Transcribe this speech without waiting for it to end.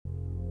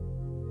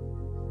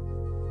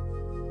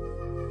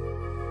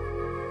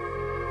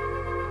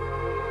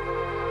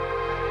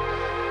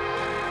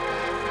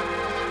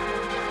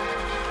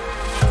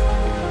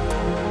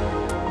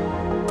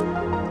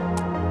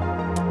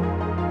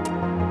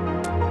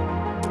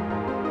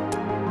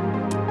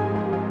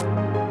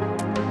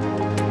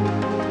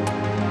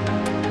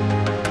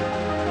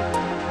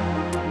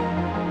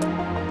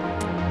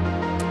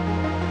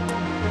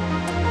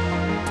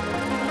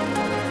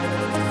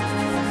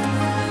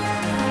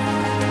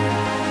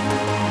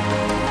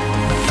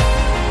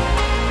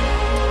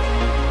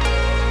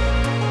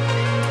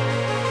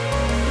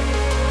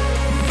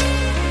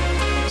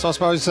So I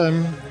suppose a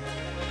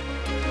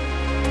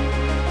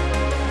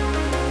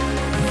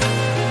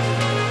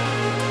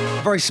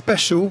very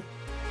special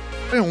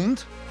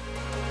filmed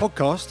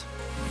podcast.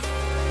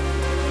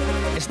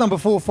 It's number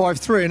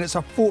 453 and it's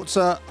a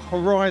Forza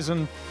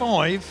Horizon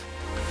 5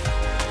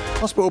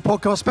 Hospital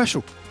Podcast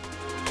special.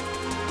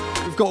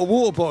 We've got a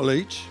water bottle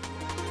each.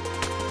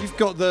 You've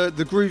got the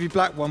groovy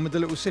black one with the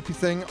little sippy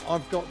thing.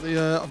 I've got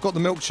the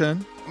milk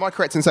churn. Am I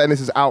correct in saying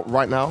this is out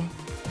right now?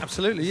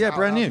 Absolutely, yeah,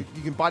 brand new.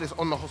 You can buy this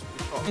on the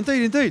hospital shop.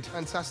 Indeed.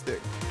 Fantastic.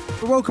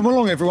 Well, welcome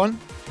along, everyone.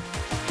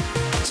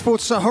 It's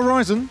Forza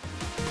Horizon.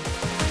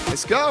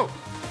 Let's go.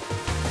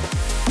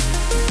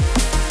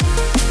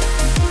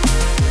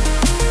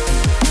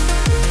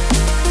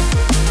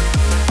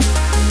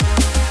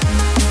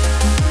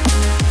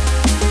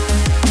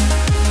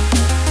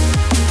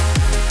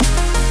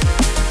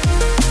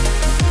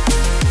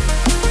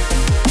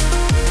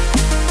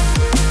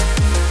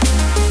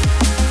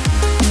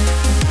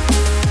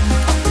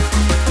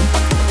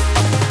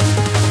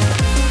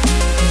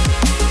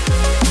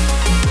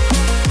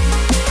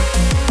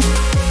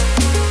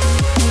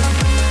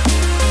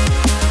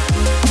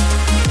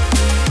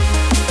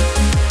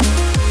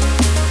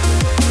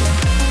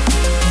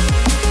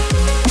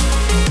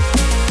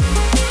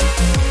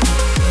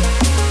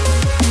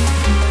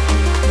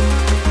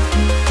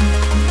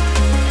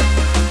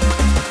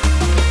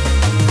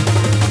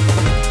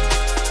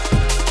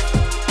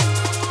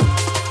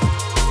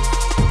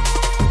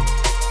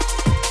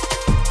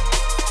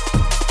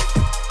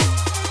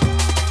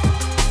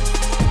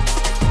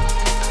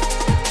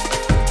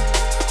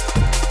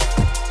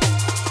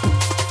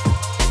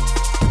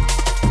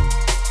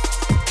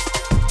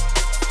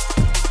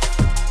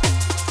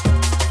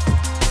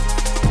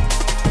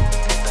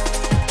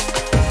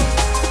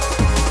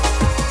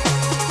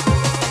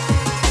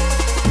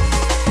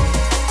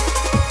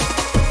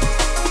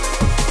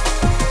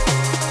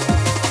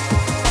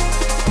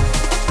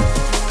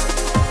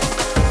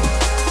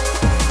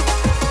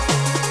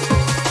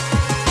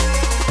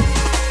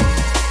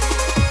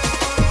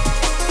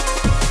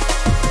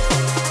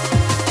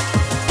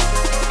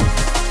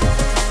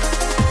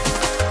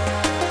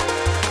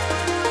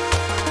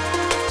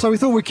 So we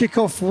thought we'd kick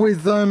off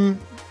with the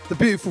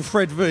beautiful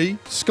Fred V,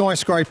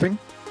 Skyscraping.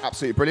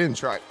 Absolutely brilliant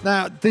track.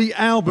 Now, the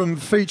album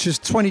features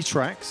 20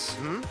 tracks.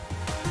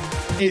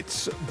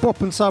 It's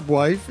Bop and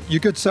Subwave, Your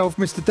Good Self,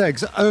 Mr.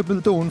 Deggs,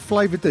 Urban Dawn,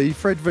 Flavor D,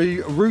 Fred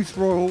V, Ruth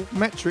Royal,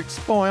 Metrics,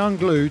 Spy,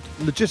 Unglued,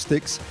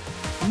 Logistics,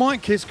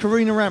 Mike Kiss,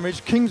 Karina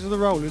Ramage, Kings of the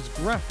Rollers,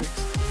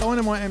 Graphics,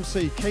 Dynamite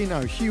MC,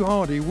 Keno, Hugh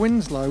Hardy,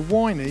 Winslow,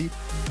 Winey,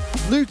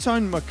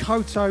 Lutone,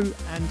 Makoto,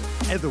 and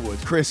Etherwood.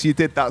 Chris, you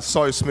did that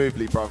so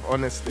smoothly, bruv.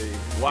 Honestly.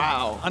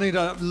 Wow. I need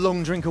a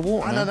long drink of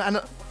water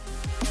now.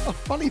 Oh,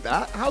 funny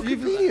that. How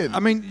convenient. I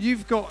mean,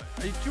 you've got...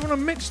 Do you want to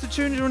mix the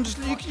tunes or just...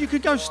 You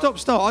could go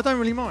stop-start. I don't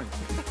really mind.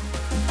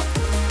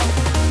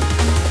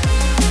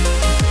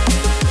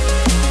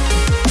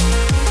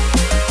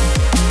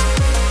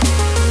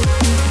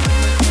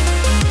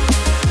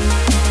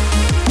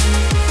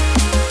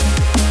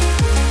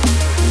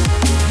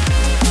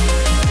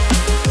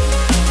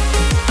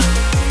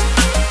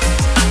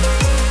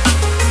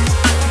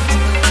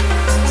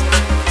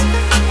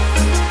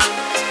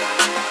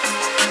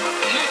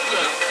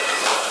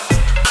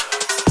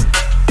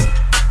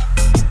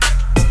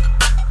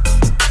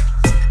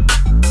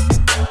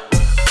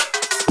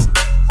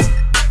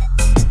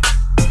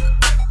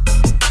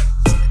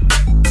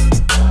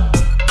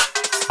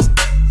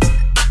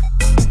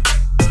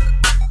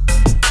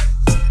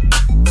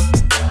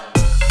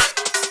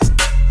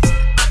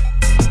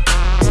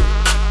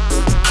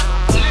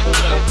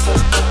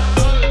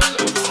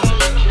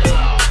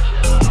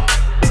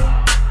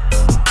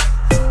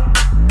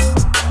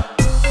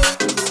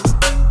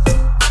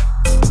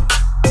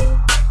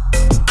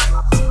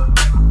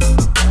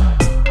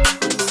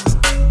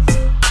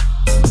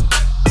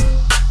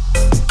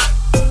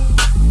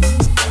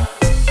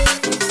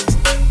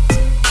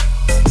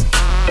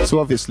 So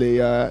obviously,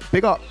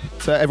 big up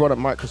to everyone at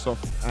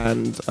Microsoft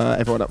and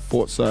everyone at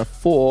Forza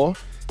for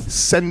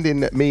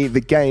sending me the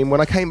game.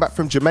 When I came back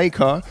from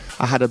Jamaica,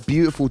 I had a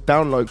beautiful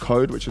download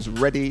code which was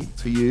ready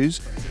to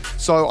use.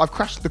 So I've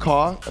crashed the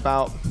car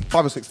about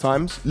 5 or 6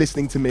 times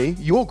listening to me.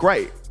 You're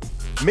great.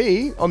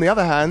 Me, on the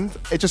other hand,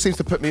 it just seems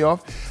to put me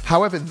off.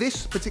 However,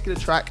 this particular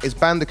track is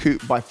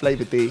Bandicoot by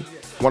Flavor D,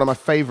 one of my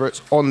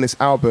favorites on this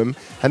album.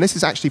 And this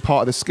is actually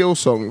part of the skill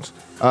songs.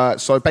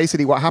 So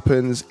basically what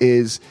happens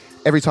is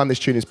every time this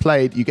tune is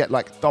played, you get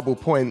like double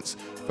points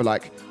for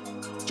like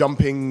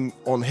jumping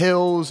on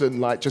hills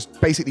and like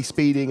just basically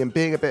speeding and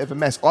being a bit of a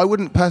mess. I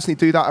wouldn't personally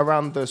do that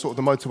around the sort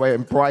of the motorway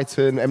in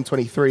Brighton,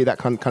 M23, that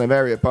kind of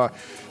area. But,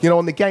 you know,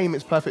 on the game,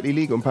 it's perfectly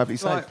legal and perfectly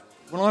safe.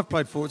 When I've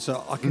played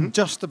Forza, I can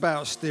just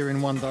about steer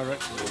in one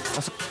direction.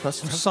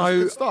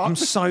 That's I'm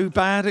so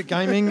bad at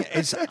gaming,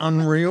 it's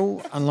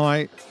unreal. And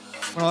like,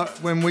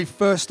 when we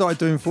first started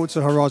doing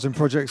Forza Horizon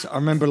projects, I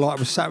remember like I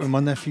was sat with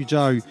my nephew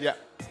Joe. Yeah.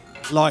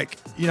 Like,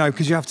 you know,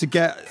 because you have to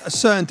get a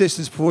certain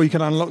distance before you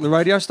can unlock the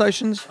radio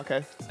stations.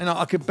 Okay. And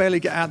I could barely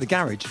get out of the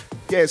garage.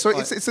 Yeah, so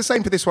it's the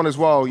same for this one as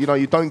well. You know,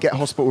 you don't get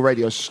hospital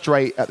radio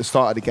straight at the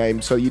start of the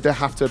game, so you do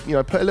have to, you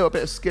know, put a little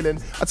bit of skill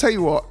in. I tell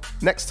you what,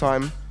 next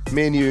time,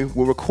 me and you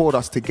will record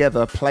us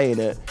together playing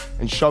it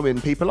and showing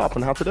people up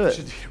on how to do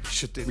it.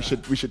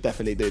 We should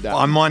definitely do that.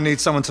 I might need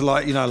someone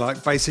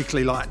to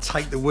basically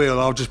take the wheel.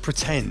 I'll just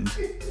pretend.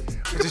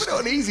 Just put it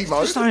on easy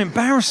mode. It's so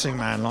embarrassing,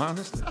 man. Like,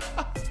 honestly.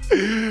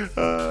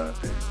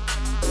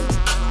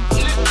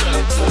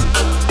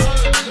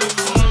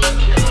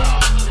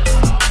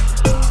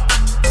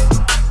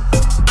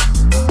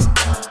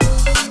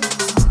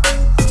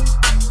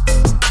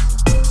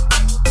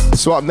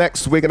 So up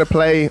next, we're going to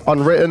play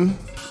Unwritten,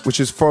 which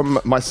is from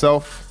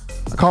myself.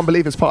 I can't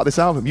believe it's part of this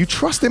album. You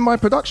trust in my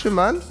production,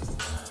 man.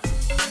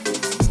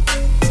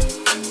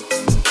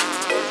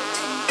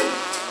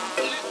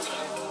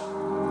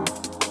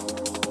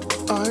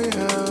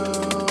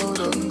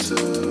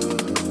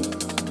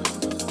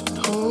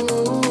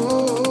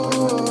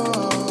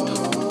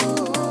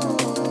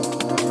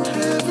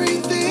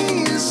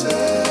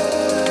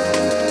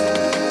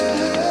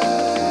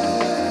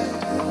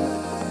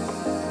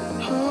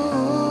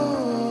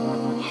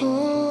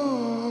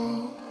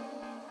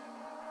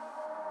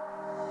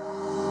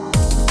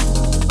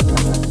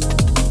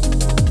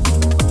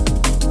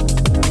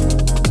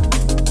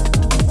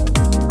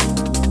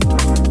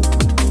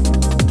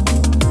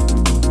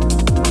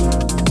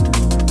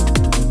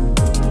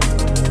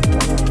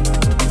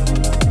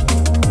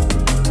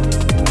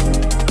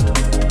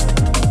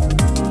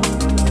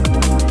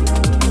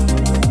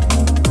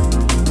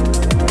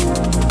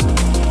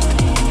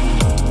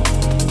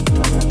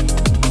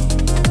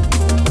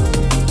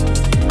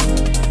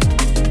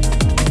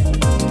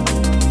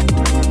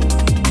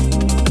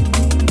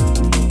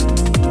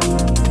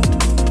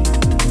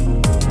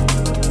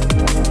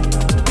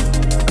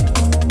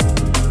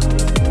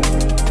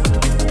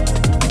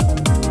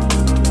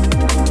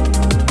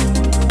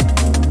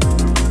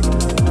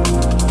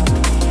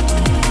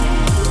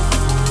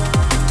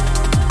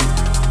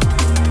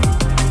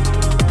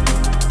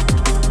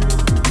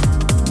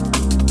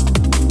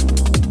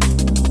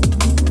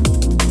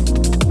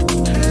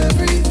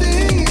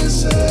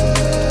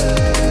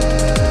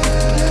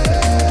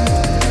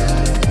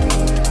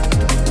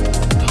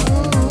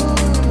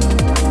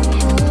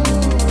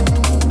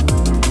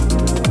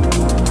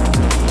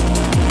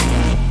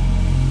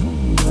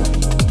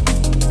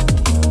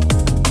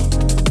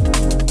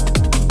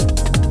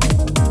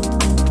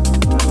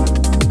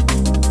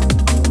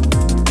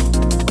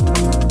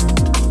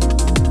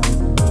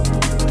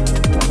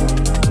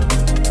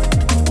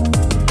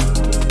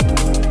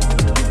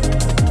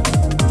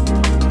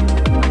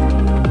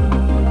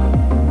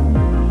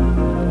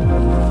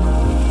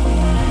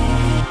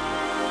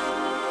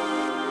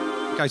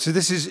 Okay, so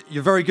this is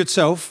Your Very Good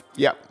Self.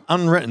 Yep.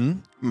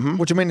 Unwritten. Mm-hmm.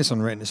 What do you mean it's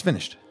unwritten? It's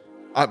finished.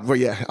 Well,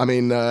 yeah. I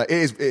mean, it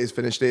is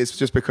finished. It's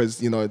just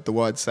because, you know, the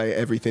words say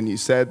everything you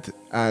said,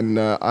 and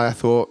I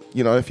thought,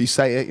 you know, if you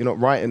say it, you're not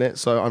writing it,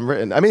 so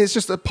unwritten. I mean, it's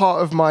just a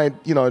part of my,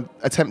 you know,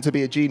 attempt to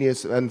be a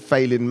genius and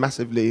failing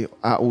massively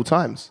at all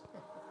times.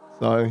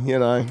 So, you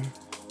know.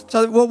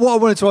 So what I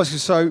wanted to ask you,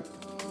 so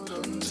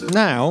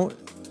now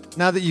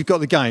that you've got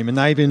the game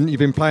and you've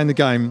been playing the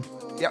game.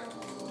 Yep.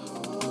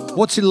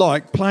 What's it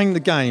like playing the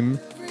game,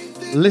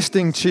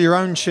 listening to your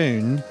own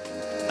tune,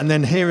 and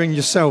then hearing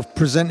yourself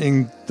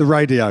presenting the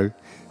radio?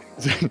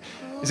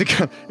 It's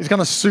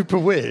kind of super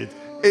weird.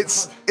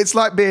 It's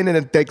like being in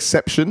a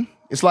Degception.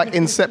 It's like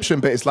Inception,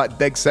 but it's like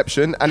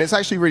Degception, and it's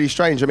actually really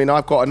strange. I mean,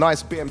 I've got a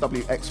nice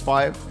BMW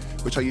X5,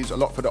 which I use a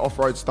lot for the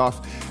off-road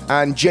stuff,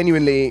 and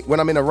genuinely, when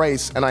I'm in a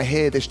race and I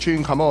hear this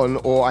tune come on,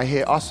 or I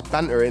hear us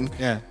bantering,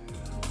 yeah,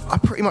 I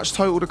pretty much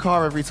total the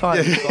car every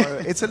time. Yeah.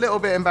 So it's a little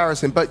bit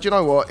embarrassing, but you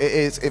know what?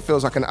 It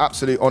feels like an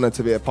absolute honour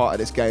to be a part of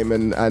this game,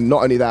 and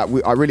not only that,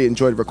 I really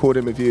enjoyed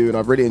recording with you, and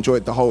I've really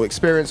enjoyed the whole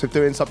experience of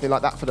doing something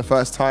like that for the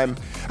first time.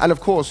 And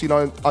of course, you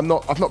know, I've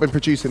not been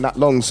producing that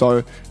long,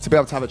 so to be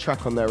able to have a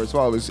track on there as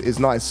well is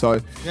nice.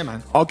 So yeah,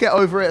 man, I'll get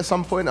over it at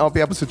some point. I'll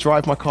be able to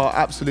drive my car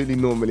absolutely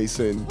normally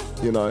soon.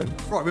 You know.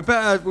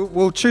 Right,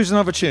 we'll choose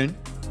another tune.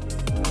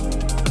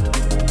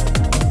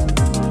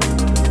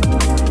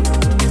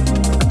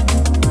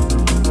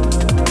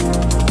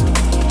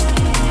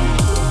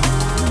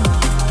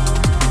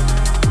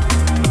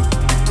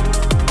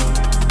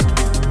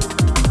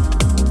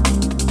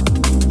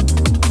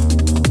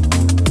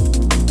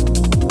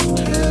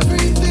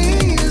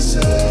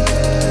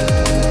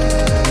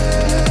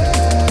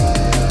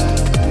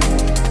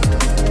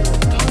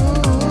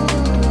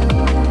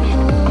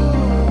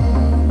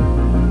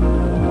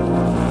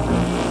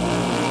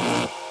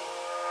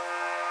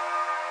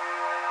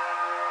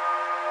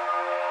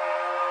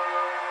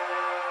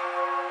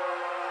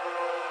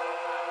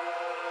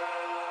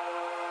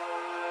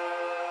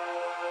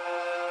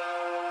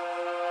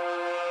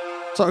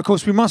 So, of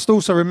course, we must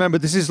also remember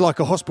this is like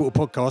a hospital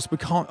podcast. We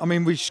can't. I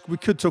mean, we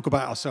could talk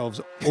about ourselves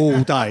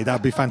all day.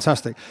 That'd be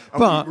fantastic.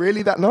 But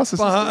really, that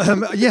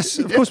narcissistic? But, yes,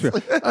 of course we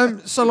are.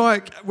 So,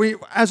 like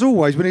as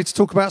always, we need to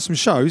talk about some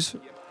shows.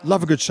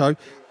 Love a good show.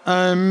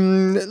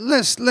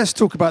 Let's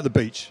talk about the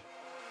beach,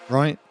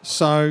 right?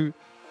 So,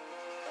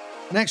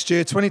 next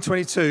year,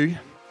 2022,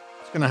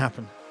 it's going to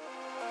happen.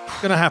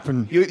 It's going to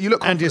happen. You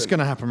look Andy, it's confident. going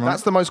to happen, right?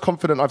 That's the most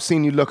confident I've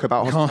seen you look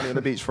about hospitality on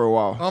the beach for a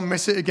while. I'll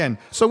miss it again.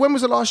 So when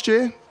was the last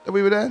year that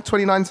we were there?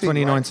 2019?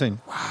 2019.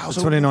 Right? Wow. So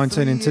so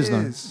 2019 in 3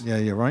 Tisno. years. Yeah,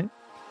 you're right.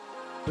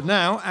 But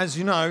now, as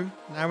you know,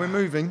 now we're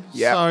moving.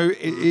 Yep. So it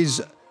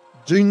is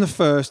June the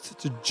 1st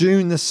to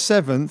June the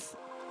 7th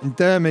in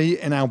Dermi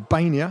in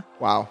Albania.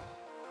 Wow.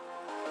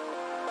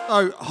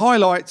 So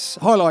highlights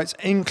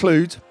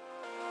include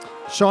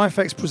Shy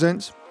FX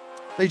Presents,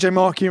 DJ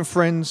Marky and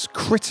Friends,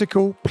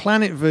 Critical,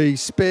 Planet V,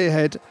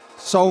 Spearhead,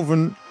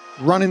 Solvent,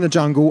 Run in the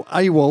Jungle,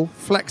 AWOL,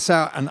 Flex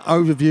Out and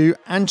Overview,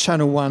 and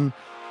Channel 1,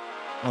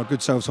 our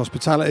Good Selves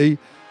Hospitality.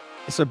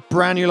 It's a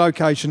brand new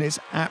location. It's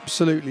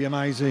absolutely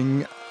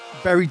amazing.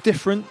 Very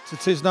different to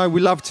Tisno.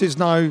 We love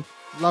Tisno,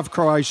 love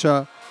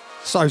Croatia.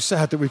 So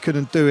sad that we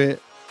couldn't do it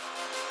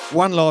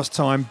one last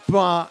time,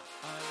 but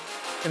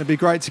it's going to be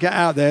great to get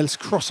out there. Let's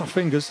cross our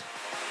fingers.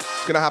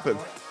 It's going to happen.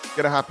 It's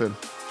going to happen.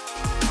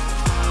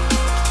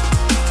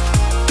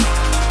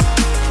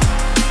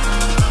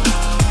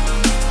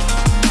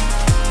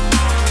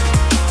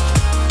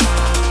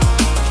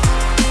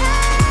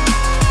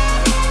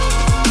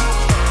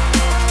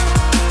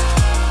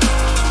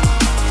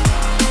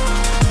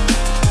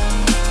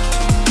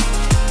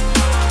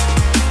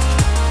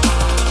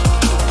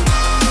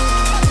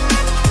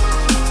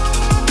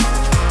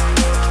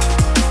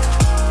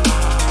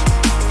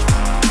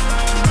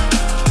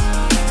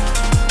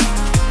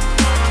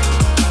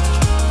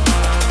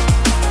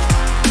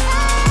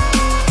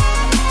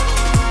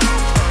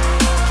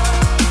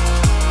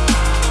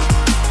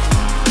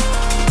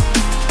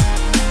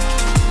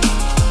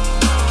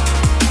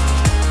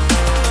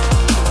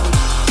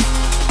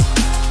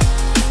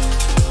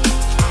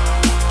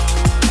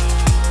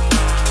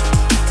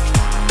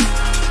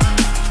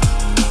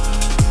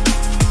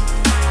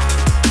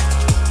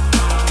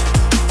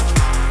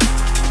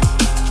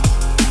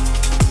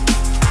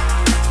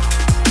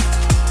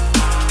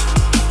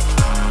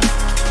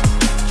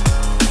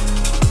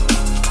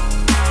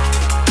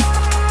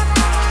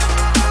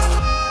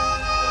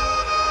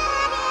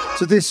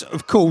 So this,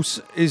 of course,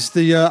 is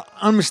the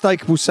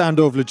unmistakable sound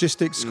of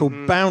logistics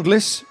called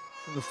Boundless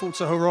from the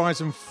Forza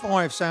Horizon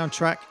 5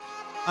 soundtrack.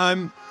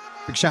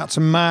 Big shout to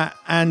Matt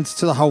and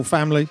to the whole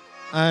family.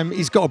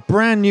 He's got a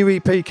brand new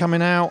EP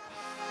coming out.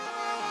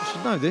 I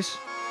should know this.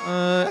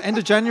 End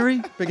of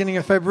January, beginning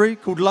of February,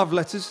 called Love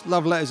Letters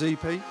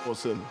EP.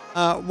 Awesome.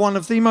 One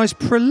of the most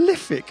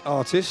prolific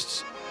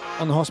artists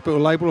on the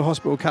Hospital label, the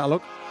Hospital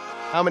catalogue.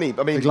 How many? I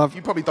mean, Big love.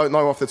 you probably don't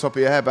know off the top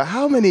of your head, but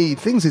how many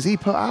things has he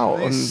put out?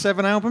 There's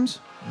 7 albums.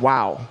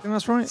 Wow. I think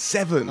that's right.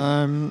 7.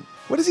 And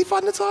Where does he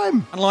find the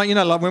time? like, you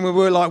know, like when we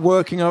were like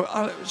working,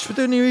 should we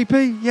do a new EP?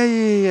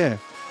 Yeah.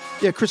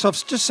 Yeah, Chris,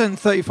 I've just sent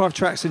 35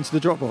 tracks into the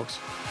Dropbox.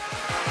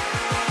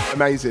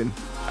 Amazing.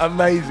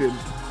 Amazing.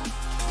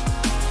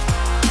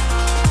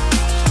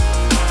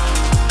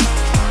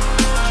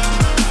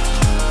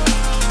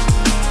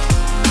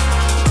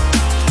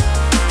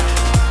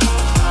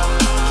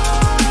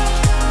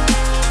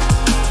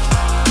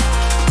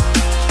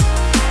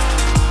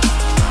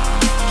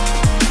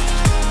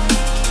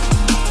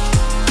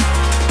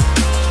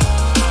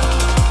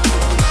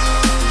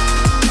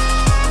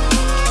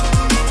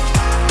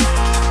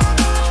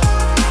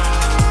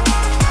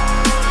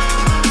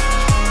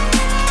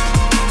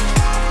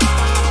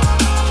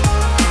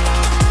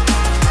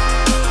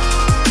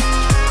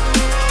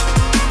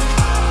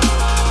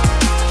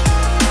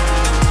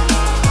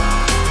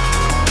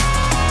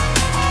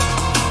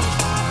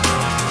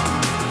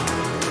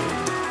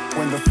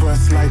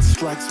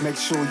 Make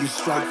sure you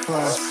strike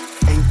first.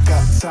 Ain't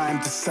got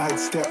time to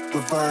sidestep,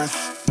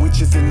 reverse.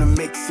 Witches in the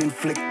mix,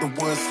 inflict the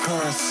worst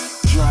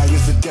curse. Dry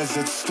as a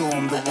desert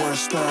storm, the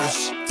worst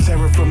thirst.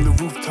 Terror from the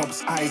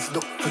rooftops, eyes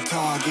look for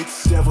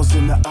targets. Devils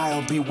in the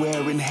aisle,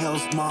 beware in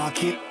hell's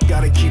market.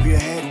 Gotta keep your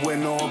head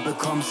when all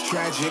becomes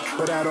tragic.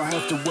 But I don't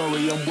have to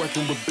worry, I'm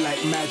working with black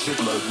magic.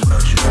 Black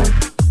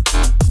magic.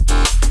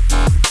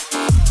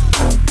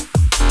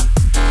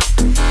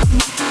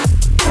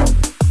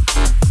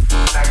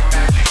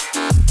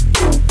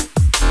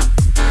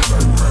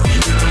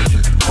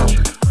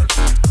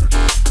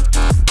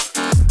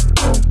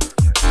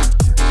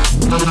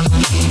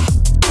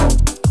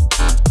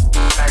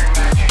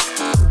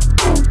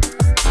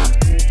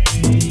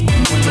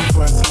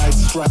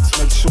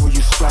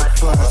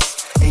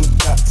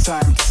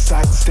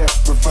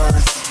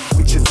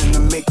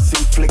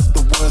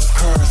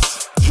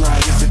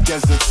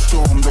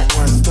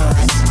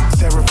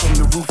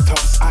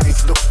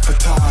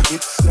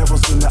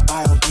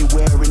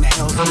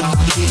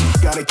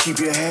 Keep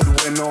your head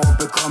when all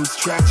becomes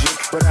tragic.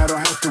 But I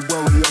don't have to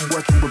worry, I'm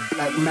working with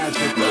black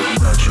magic.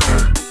 Black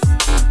magic.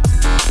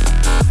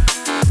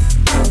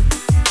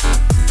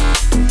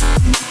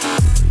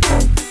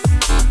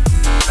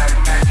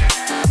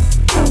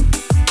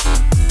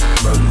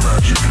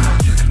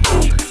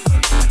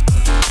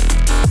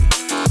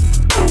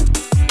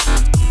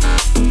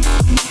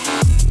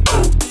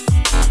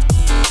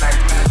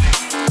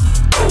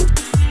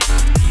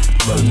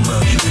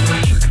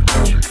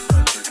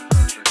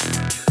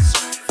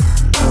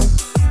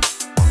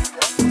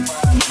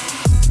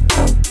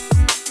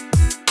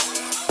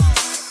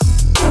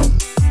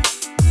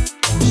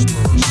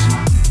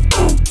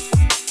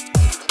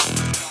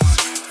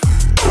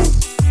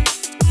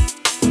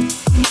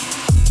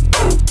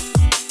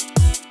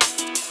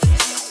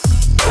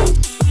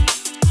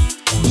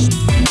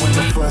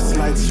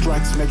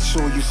 make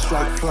sure you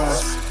strike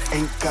first.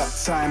 Ain't got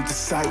time to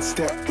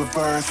sidestep,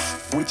 reverse.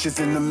 Witches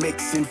in the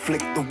mix,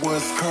 inflict the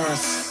worst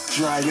curse.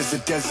 Dry as a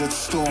desert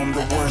storm,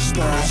 the worst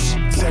thirst.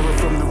 Terror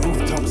from the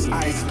rooftops,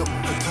 eyes look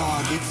for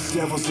targets.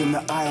 Devils in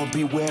the aisle,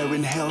 beware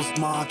in hell's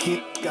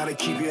market. Gotta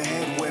keep your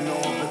head when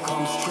all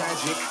becomes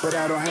tragic. But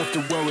I don't have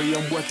to worry,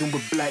 I'm working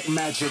with black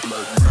magic.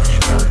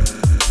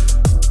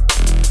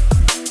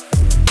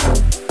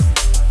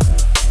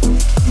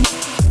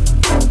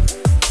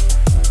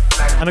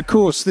 And of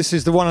course, this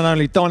is the one and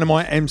only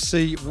Dynamite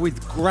MC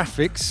with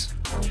graphics.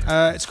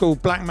 It's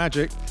called Black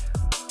Magic.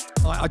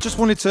 I just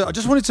wanted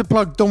to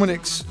plug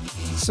Dominic's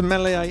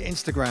sommelier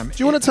Instagram.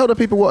 Do you want to tell the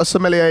people what a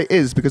sommelier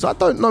is? Because I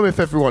don't know if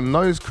everyone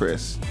knows,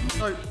 Chris.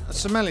 So, a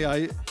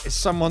sommelier is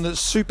someone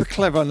that's super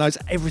clever and knows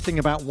everything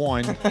about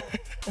wine.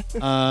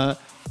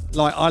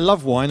 Like, I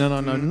love wine and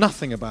I know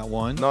nothing about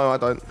wine. No, I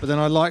don't. But then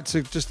I like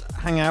to just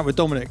hang out with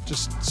Dominic,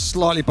 just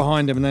slightly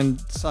behind him and then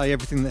say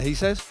everything that he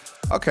says.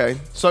 Okay,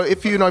 so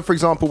if you know, for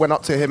example, went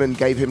up to him and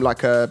gave him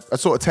like a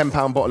sort of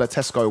 £10 bottle of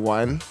Tesco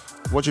wine,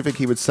 what do you think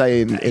he would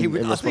say in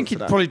response I think to he'd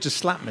that? probably just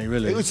slap me,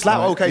 really. He would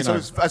slap. Okay, you so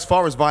know. as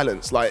far as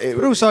violence, like it.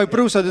 But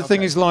also the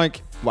thing is,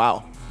 like,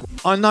 Wow.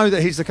 I know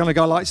that he's the kind of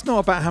guy, like, it's not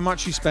about how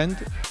much you spend,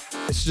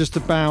 it's just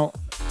about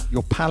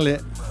your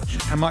palate,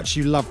 how much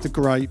you love the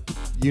grape,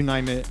 you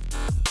name it.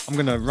 I'm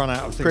going to run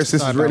out of things Chris, to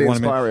this say is about really wine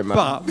in a minute.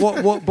 inspiring,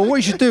 man. But what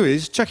you should do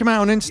is check him out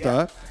on Insta.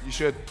 Yeah, you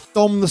should.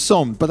 Dom the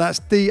Somm, but that's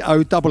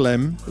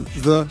DOMM,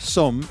 the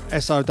Somm,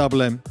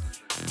 SOMM.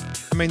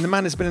 I mean, the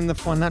man has been in the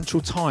Financial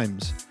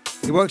Times.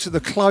 He works at the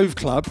Clove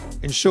Club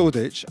in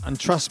Shoreditch, and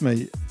trust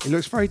me, he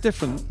looks very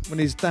different when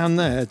he's down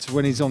there to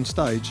when he's on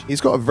stage.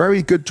 He's got a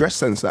very good dress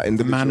sense, that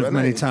individual. Man of isn't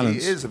many he?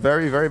 talents. He is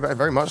very, very, very,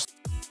 very much.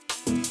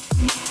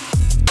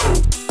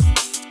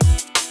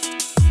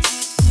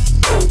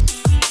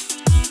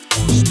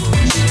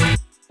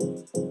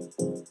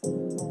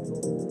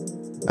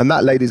 And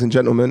that, ladies and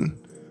gentlemen,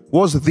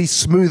 was the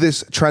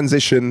smoothest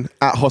transition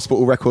at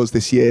Hospital Records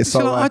this year. So,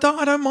 So, I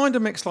don't mind a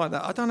mix like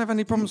that. I don't have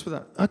any problems with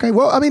that. okay,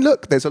 well, I mean,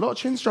 look, there's a lot of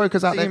chin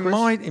strokers out there, In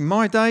Chris.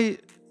 my day, you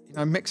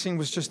know, mixing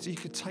was just, you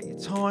could take your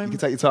time. You could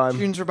take your time.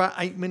 Tunes are about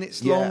 8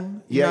 minutes Yeah.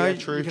 long. Yeah, you yeah,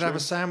 true, You could have true.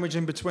 a sandwich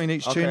in between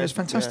each Okay, tune. It's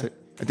fantastic. yeah.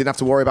 I didn't have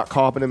to worry about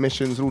carbon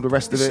emissions and all the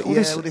rest of it. All Yeah,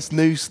 this- all this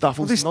new stuff.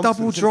 All this nonsense.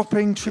 double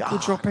dropping, triple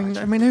dropping.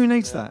 I mean, who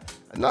needs that?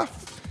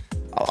 Enough.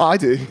 I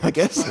do, I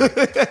guess.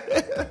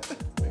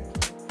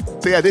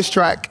 So yeah, this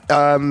track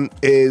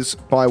is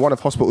by one of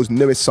Hospital's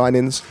newest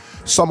signings,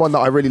 someone that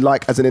I really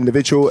like as an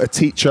individual, a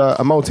teacher,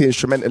 a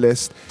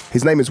multi-instrumentalist.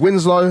 His name is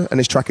Winslow, and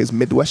his track is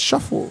Midwest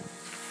Shuffle.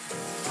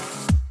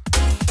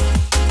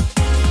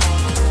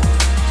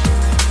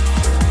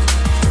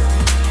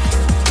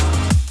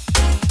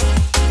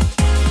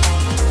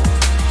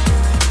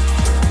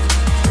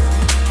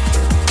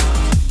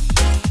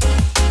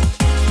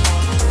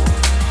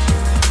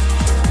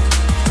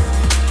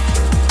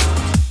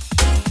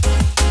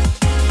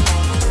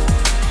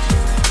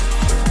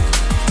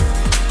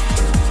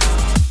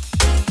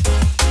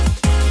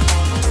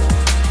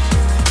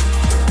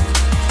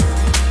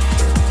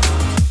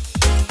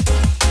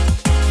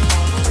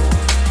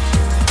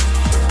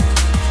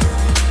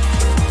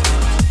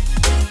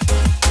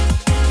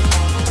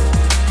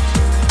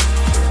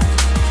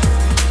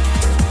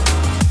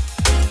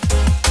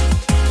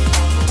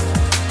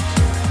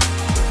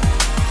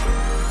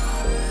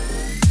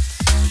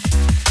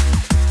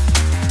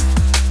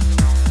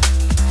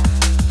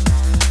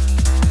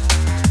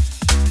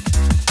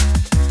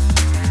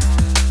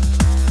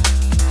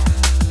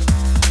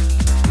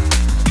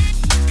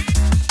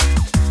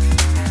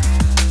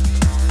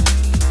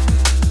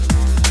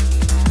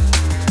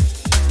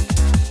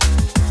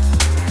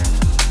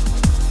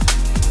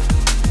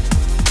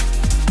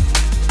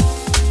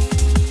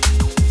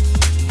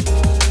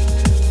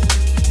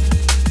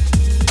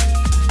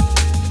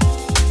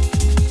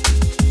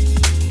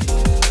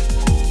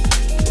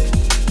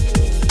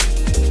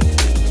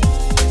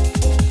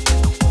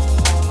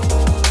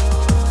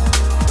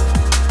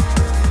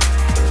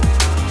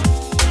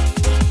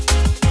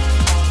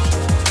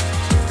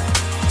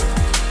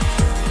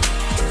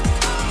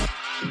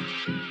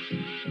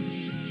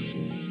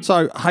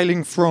 So,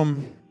 hailing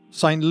from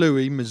St.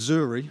 Louis,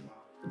 Missouri.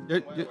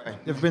 You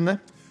ever been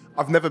there?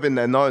 I've never been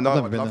there. No,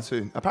 never I'd been love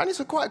to. Apparently,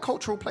 it's quite a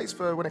cultural place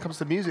for when it comes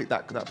to music.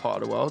 That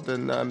part of the world,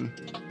 and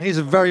He's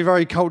a very,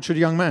 very cultured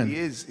young man. he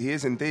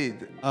is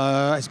indeed.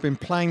 He's been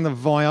playing the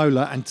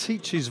viola and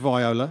teaches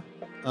viola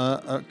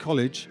at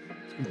college.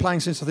 He's been playing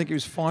since I think he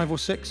was 5 or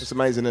 6. It's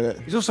amazing, isn't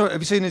it? He's also,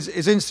 have you seen his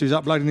Insta? He's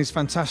uploading these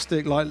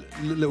fantastic like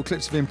little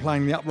clips of him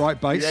playing the upright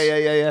bass.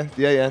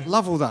 Yeah.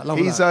 Love all that.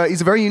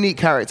 He's a very unique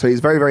character. He's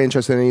very, very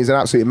interesting, and he's an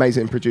absolutely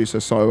amazing producer.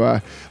 So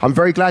I'm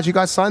very glad you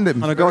guys signed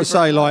him. And I got to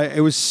say, like,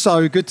 it was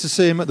so good to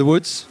see him at the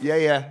Woods.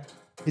 Yeah.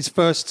 His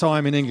first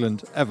time in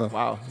England ever.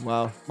 Wow.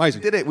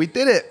 Amazing. We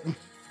did it.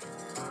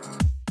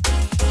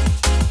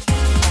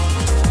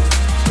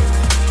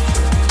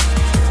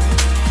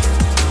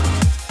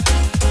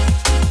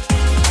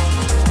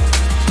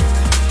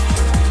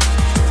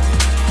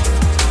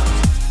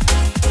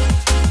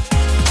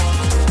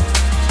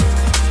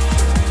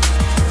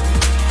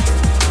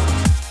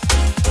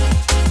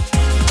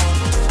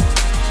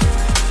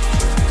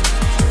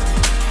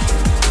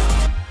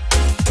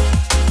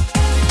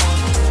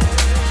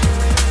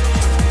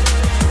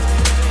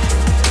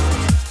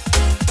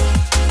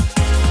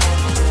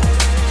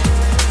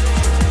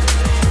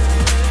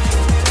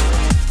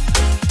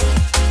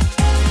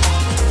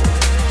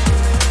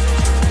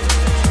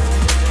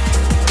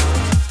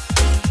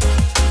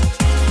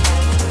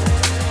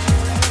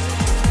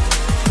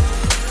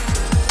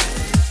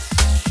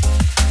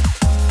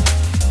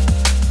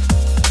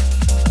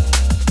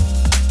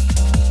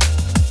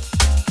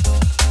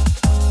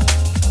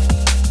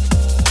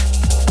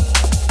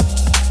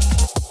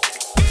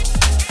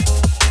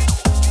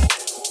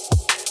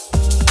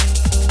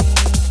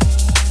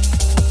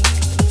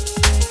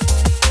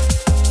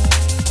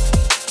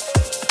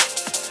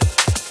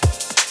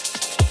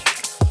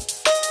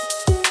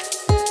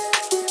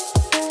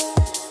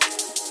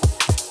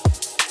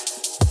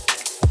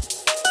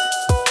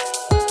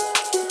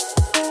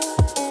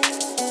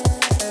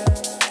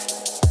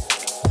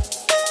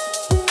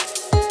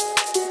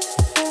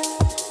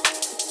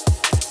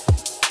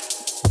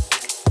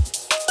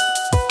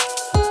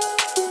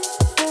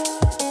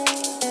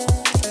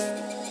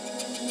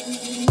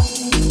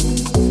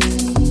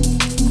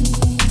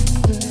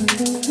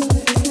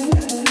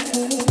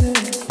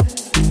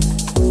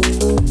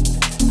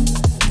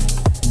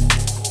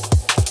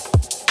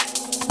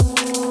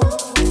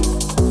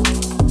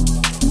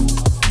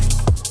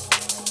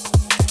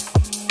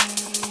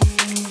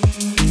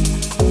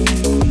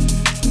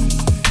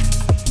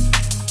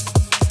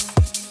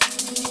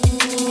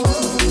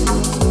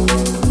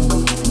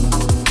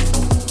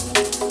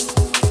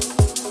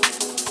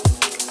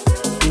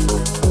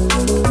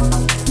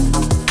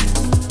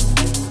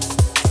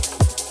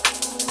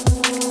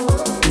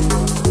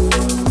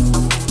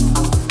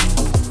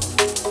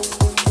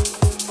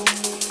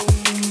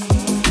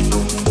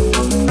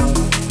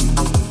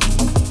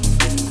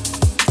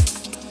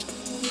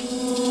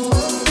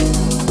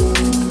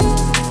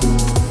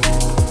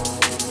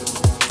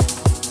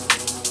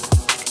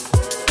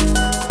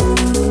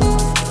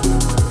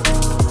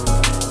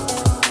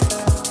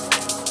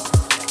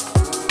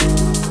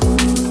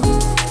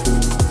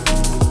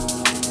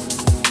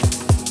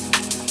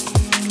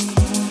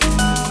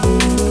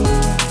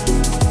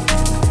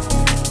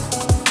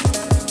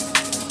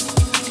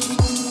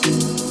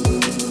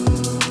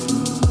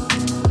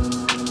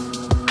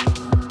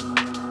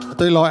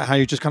 do like how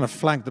you just kind of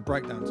flagged the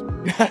breakdowns.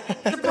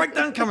 The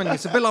breakdown coming.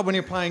 It's a bit like when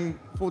you're playing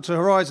Forza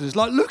Horizon. It's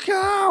like, look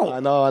out! I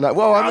know.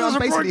 Well, I mean, there's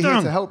I'm a basically here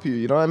breakdown. to help you.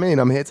 You know what I mean?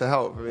 I'm here to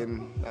help. I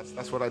mean,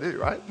 that's what I do,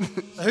 right?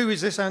 Who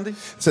is this, Andy?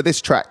 So this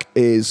track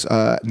is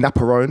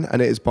Naparone,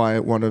 and it is by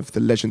one of the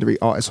legendary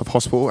artists of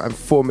Hospital and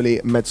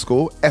formerly Med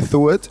School,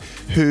 Ethelwood,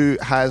 who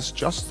has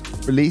just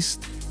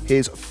released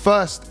his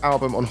first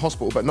album on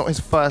Hospital, but not his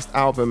first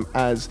album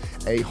as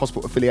a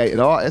Hospital affiliated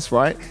artist,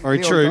 right? Very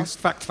Neon true. Dust.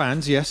 Fact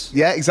fans, yes.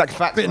 Yeah, exact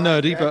facts. Bit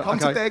nerdy, but come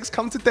okay.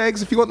 come to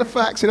Degs if you want the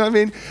facts, you know what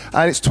I mean?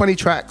 And it's 20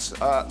 tracks,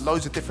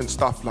 loads of different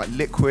stuff like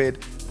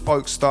liquid,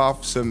 folk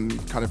stuff, some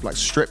kind of like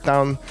stripped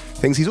down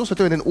things. He's also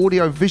doing an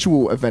audio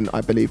visual event,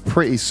 I believe,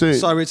 pretty soon.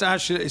 So it's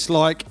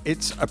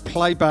a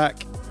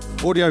playback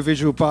audio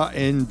visual, but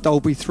in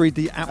Dolby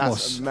 3D Atmos.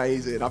 That's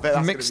amazing. I bet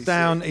that's He's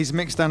gonna be sick.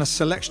 mixed down a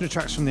selection of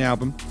tracks from the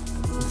album,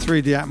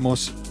 3D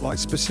Atmos, like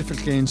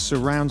specifically in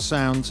surround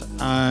sound.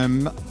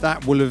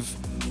 That will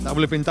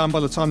have been done by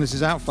the time this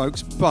is out,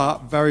 folks. But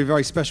very,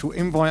 very special,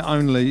 invite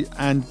only,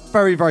 and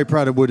very, very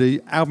proud of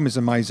Woody. Album is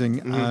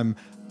amazing.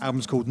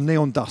 Album's called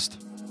Neon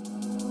Dust.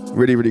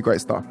 Really, really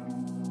great stuff.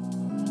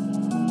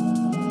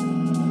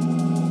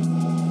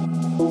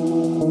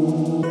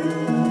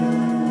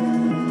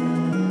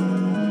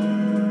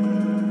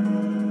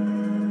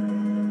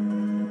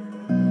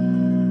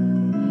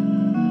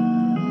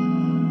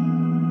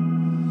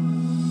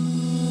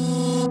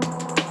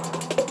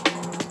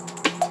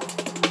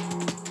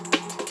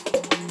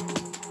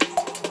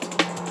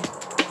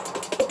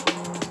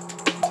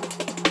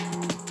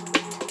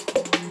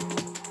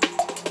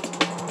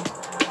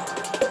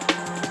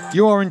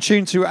 You are in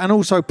tune to, and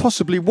also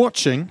possibly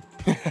watching,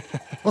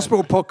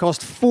 Hospital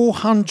Podcast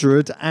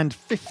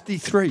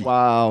 453.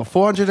 Wow,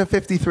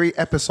 453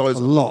 episodes.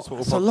 A lot. Of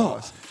Hospital It's a lot.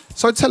 Podcast.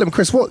 So tell him,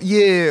 Chris, what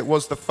year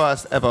was the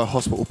first ever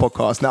Hospital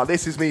Podcast? Now,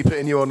 this is me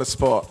putting you on the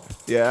spot,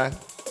 yeah?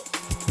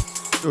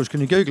 George,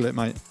 can you Google it,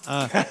 mate?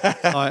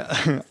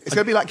 It's going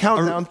to be like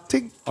countdown.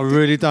 Tick, I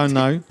really don't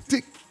know.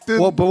 tick,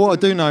 But what I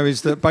do know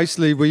is that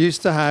basically we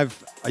used to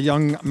have a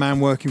young man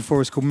working for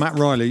us called Matt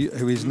Riley,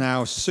 who is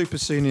now super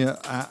senior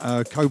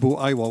at Cobalt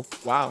AWOL,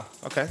 Wow,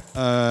 okay.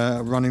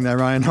 running their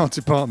A&R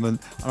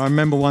department. And I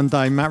remember one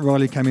day Matt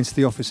Riley came into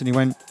the office and he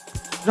went,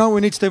 "You know what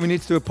we need to do? We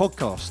need to do a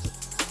podcast."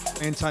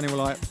 Me and Tony were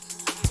like,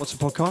 "What's a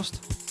podcast?"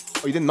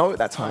 Oh, you didn't know at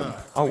that time?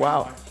 Oh,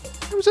 wow.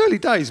 It was early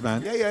days,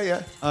 man.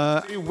 Yeah.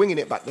 You were winging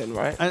it back then,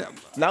 right? And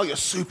Now you're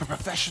super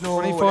professional.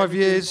 25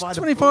 years,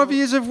 25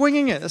 years of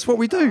winging it. That's what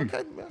we do.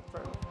 Okay, yeah,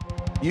 fair enough.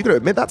 You gonna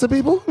admit that to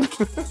people?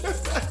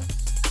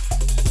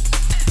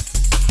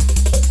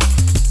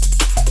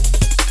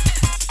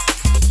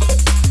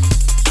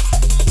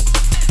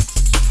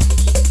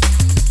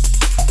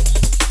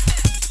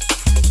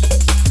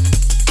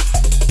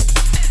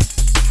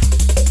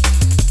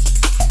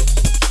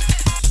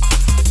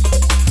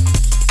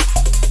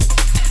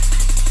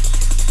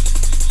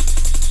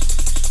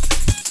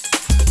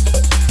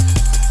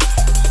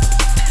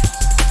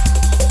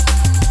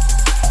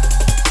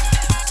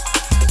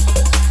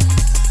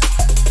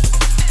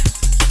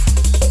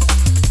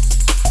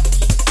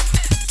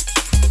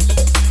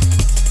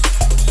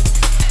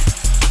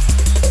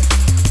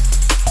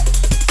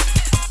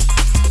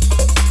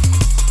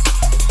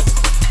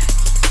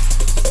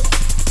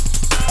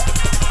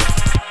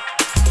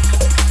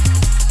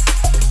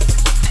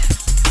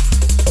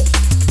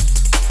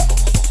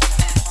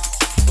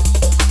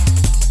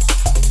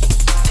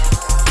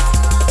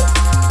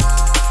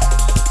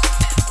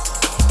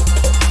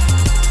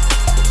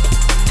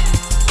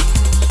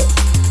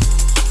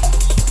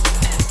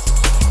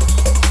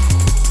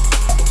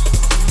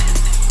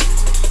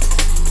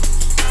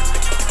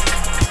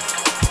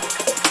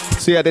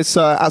 So yeah, this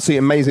absolutely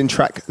amazing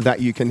track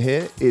that you can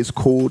hear is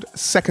called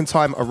Second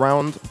Time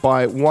Around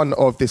by one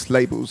of this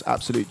label's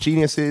absolute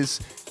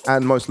geniuses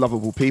and most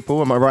lovable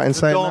people. Am I right in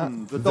saying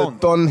Don, that? the Don.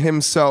 Don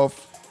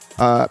himself,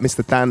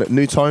 Mr. Dan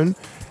Newtone.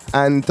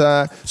 And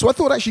so I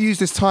thought I'd actually use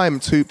this time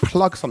to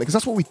plug something, because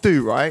that's what we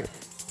do, right?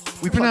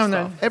 We plug now and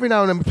stuff. then. Every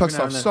now and then we plug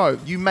Every now stuff. and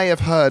So you may have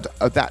heard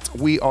of that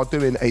we are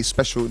doing a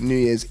special New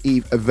Year's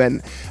Eve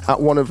event at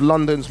one of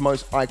London's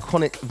most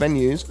iconic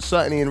venues,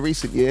 certainly in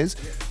recent years,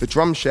 the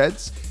Drum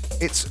Sheds.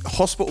 It's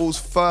Hospital's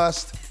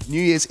first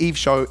New Year's Eve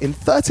show in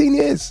 13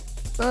 years.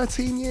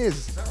 13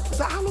 years. Is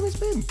that how long it's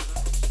been?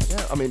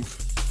 Yeah, I mean,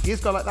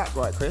 years go like that,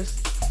 right, Chris?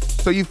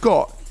 So you've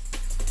got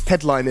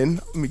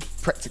headlining, I mean,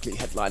 practically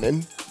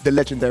headlining, the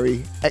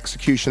legendary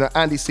Executioner,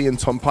 Andy C and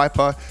Tom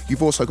Piper.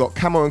 You've also got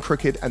Camo and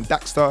Crooked and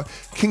Daxter,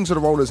 Kings of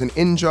the Rollers and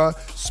Inja,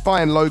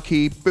 Spy and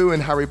Loki, Boo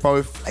and Harry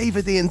Bo,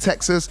 Flavor D in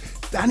Texas,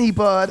 Danny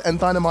Bird and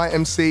Dynamite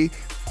MC,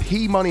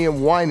 P Money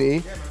and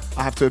Whiny.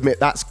 I have to admit,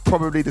 that's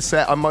probably the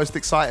set I'm most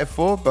excited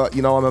for, but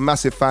you know, I'm a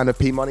massive fan of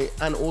P Money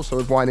and also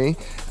of Whiny.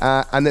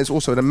 And there's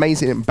also an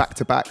amazing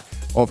back-to-back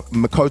of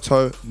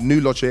Makoto,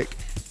 New Logic,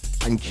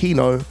 and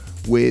Kino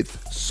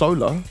with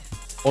Solar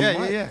on Yeah,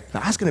 mic. yeah.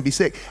 That's going to be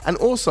sick. And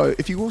also,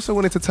 if you also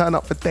wanted to turn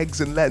up for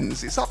Degs and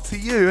Lens, it's up to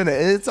you, isn't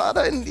it?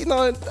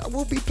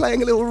 We'll be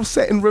playing a little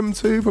set in room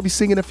 2, probably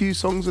singing a few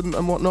songs and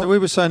whatnot. So we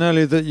were saying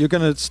earlier that you're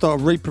going to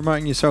start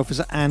re-promoting yourself as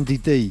Andy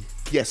D.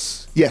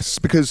 Yes,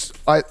 because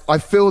I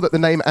feel that the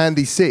name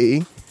Andy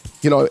C,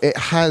 it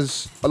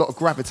has a lot of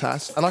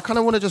gravitas, and I kind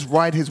of want to just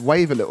ride his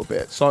wave a little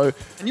bit. So,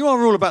 And you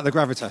are all about the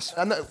gravitas.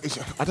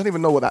 I don't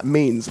even know what that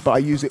means, but I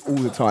use it all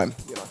the time.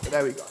 So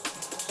there we go.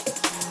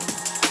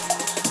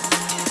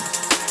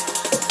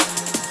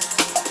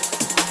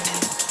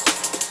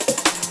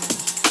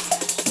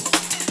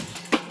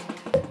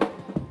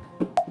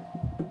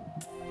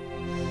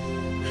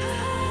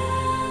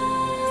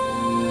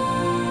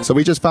 So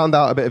we just found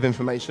out a bit of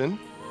information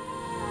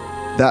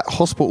that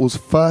Hospital's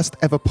first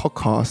ever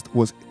podcast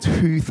was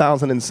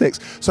 2006.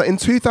 So in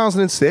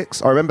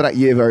 2006, I remember that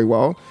year very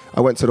well. I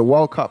went to the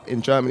World Cup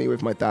in Germany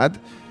with my dad,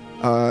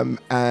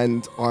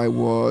 and I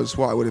was,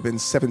 I would have been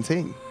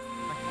 17.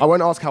 I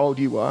won't ask how old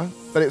you were,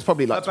 but it's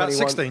probably like about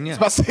 21. 16, yeah. It's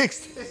about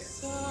 16.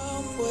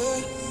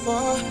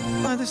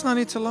 No, there's no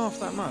need to laugh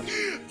that much.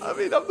 I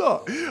mean, I'm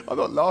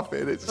not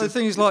laughing. It's So the just,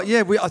 thing is,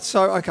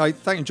 okay,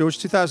 thank you, George,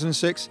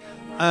 2006.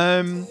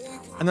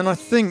 And then I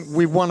think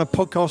we won a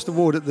podcast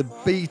award at the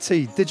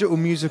BT Digital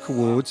Music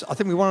Awards. I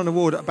think we won an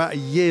award about a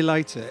year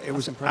later. It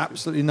was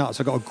absolutely nuts.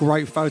 I got a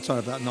great photo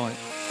of that night.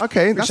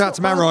 okay. Shout out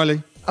to Matt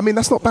Riley. I mean,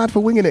 that's not bad for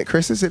winging it,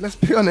 Chris, is it? Let's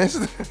be honest.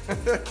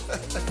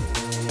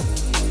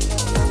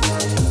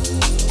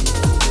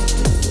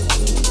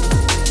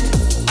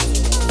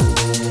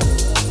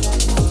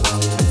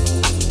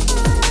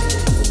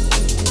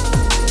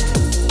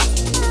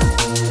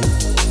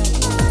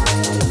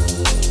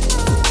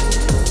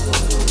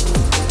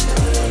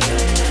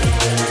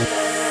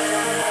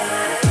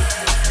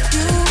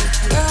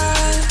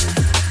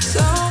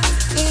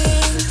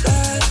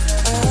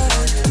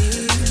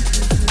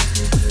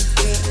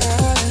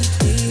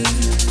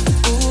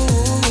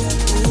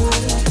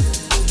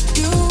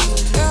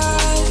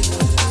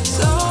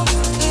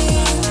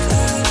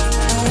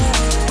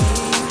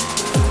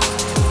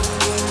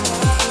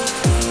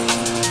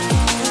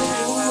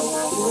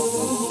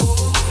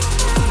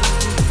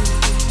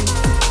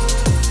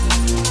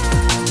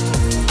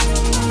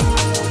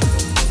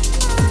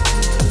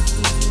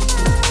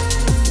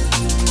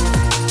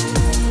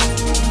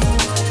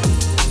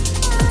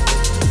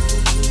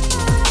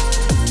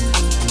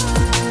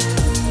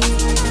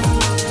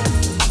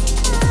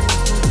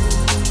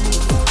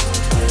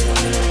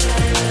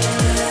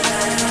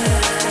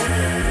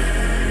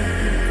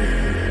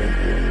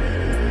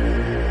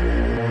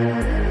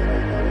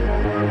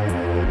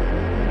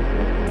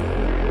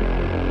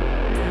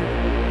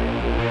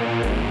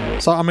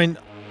 So, I mean,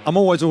 I'm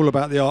always all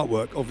about the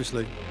artwork,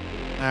 obviously.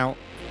 Now,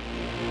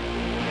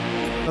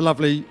 the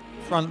lovely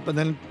front, but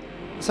then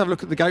let's have a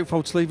look at the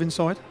gatefold sleeve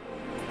inside.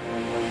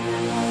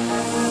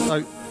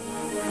 So,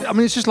 I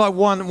mean, it's just like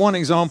one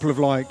example of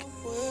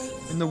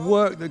and the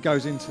work that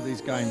goes into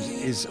these games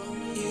is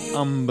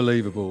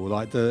unbelievable.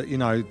 Like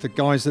the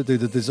guys that do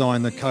the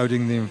design, the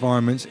coding, the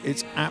environments,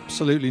 it's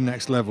absolutely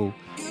next level.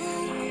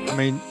 I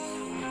mean,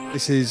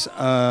 this is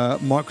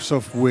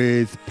Microsoft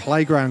with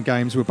Playground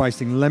Games. We're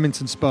based in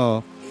Leamington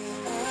Spa.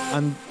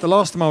 And the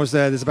last time I was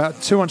there's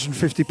about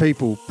 250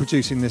 people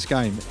producing this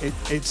game.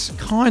 It's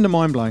kind of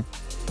mind-blowing.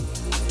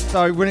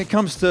 So when it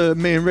comes to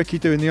me and Ricky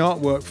doing the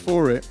artwork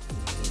for it,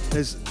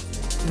 there's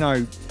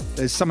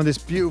some of this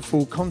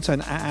beautiful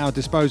content at our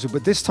disposal.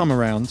 But this time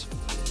around,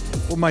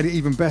 what made it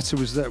even better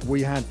was that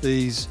we had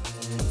these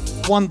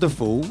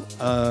wonderful,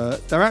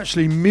 they're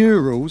actually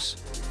murals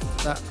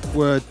that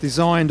were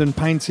designed and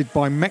painted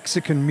by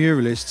Mexican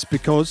muralists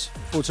because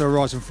Forza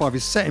Horizon 5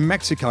 is set in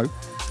Mexico.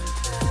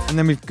 And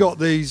then we've got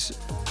these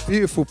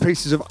beautiful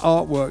pieces of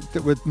artwork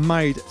that were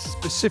made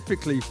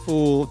specifically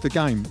for the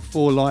game,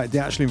 for the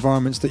actual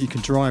environments that you can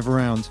drive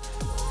around.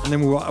 And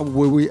then we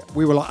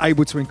were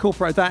able to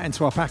incorporate that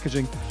into our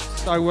packaging.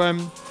 So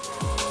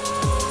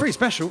pretty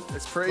special.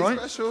 It's pretty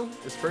special.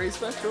 It's pretty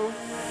special.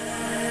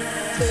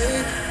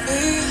 Take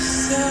me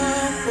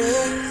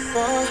somewhere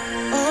far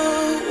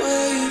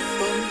away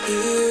from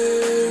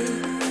here.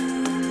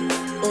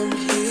 From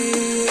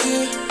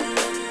here.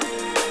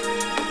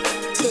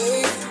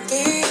 Take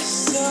me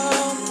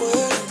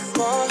somewhere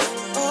far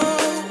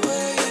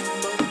away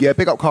from Yeah,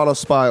 big up Carlos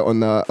Spy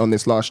on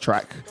this last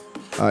track.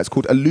 It's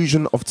called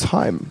Illusion of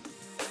Time.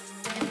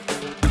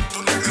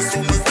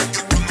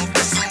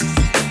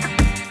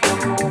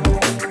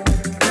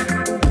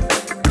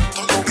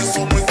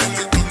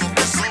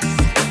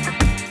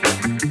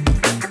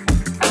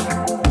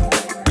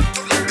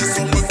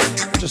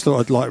 Just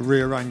thought I'd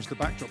rearrange the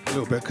backdrop a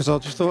little bit because I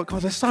just thought,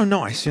 God, they're so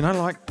nice,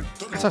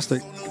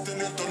 fantastic.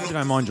 If you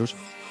don't mind, George.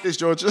 Cheers,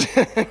 George. Turn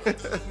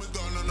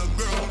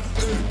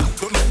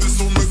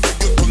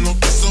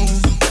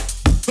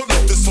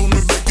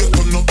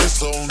up the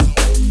sound.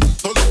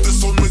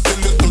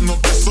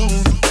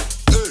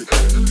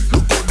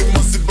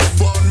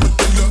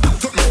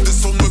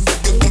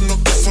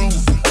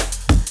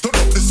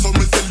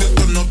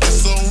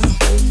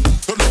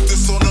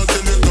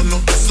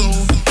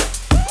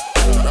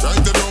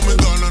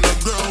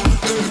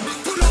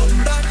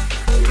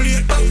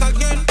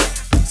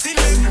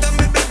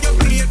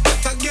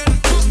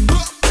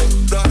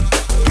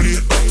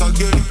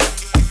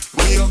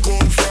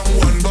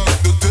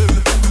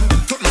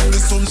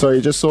 Sorry,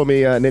 you just saw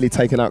me nearly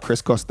taking out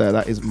Chris Cost there.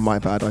 That is my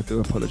bad. I do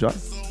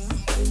apologise. Turn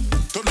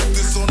up the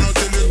sound, I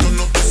tell you, turn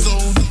up the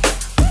sound.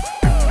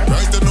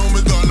 Right now,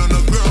 me down on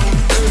the ground.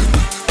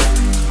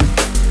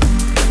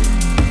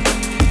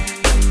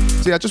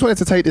 So yeah, I just wanted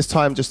to take this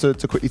time just to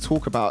quickly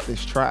talk about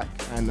this track,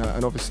 and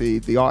obviously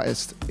the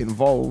artist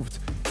involved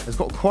has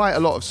got quite a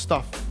lot of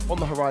stuff on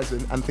the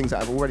horizon and things that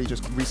have already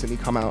just recently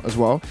come out as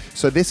well.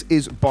 So this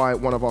is by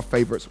one of our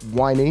favourites,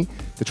 Winey.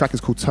 The track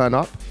is called Turn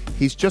Up.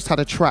 He's just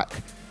had a track,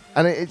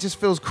 and it just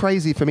feels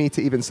crazy for me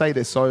to even say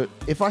this. So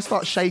if I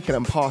start shaking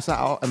and pass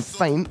out and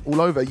faint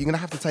all over, you're gonna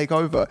have to take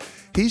over.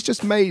 He's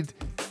just made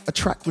a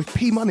track with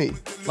P Money,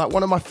 like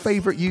one of my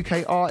favourite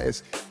UK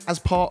artists, as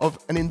part of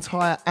an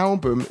entire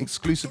album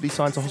exclusively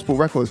signed to Hospital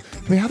Records.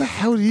 I mean, how the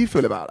hell do you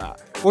feel about that?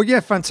 Well,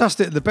 yeah,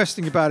 fantastic. The best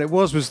thing about it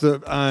was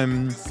that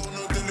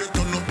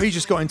he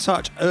just got in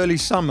touch early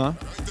summer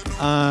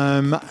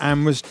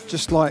and was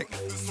just like,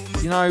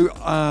 you know,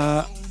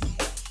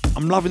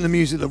 I'm loving the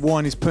music that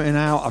Winey's putting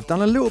out. I've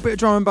done a little bit of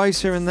drum and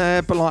bass here and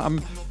there, but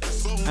like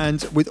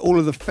and with all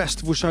of the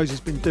festival shows he's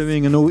been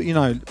doing and all, you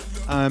know,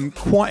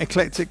 quite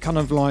eclectic kind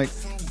of like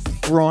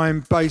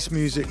grime, bass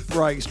music,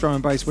 breaks, drum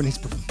and bass when he's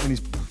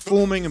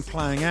performing and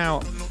playing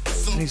out.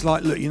 And he's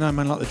like, look, you know,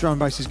 man, like the drum and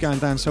bass is going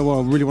down so well,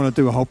 I really want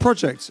to do a whole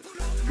project.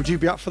 Would you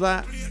be up for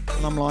that?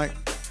 And I'm like,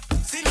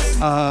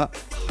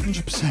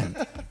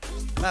 100%.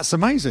 That's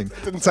amazing.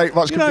 Didn't take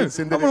much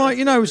convincing, did I'm it? like,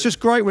 you know, it's just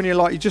great when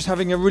you're just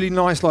having a really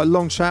nice, like,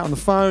 long chat on the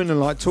phone and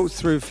like talk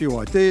through a few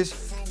ideas.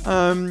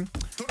 And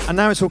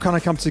now it's all kind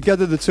of come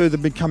together. The two of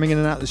them have been coming in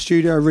and out of the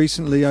studio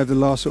recently over the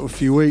last sort of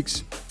few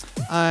weeks.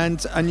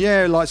 And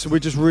yeah, like, so we're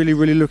just really,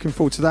 really looking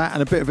forward to that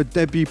and a bit of a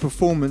debut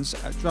performance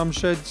at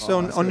Drumsheds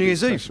on New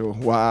Year's Eve. Special.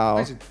 Wow.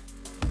 Amazing.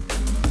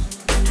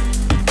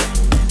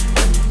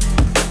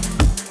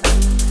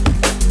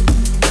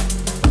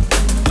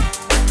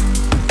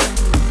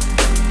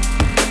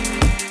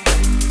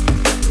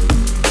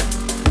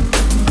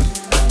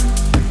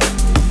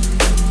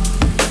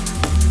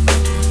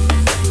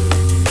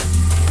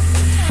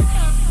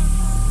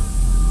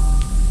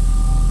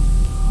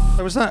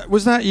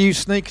 Was that you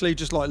sneakily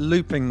just like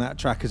looping that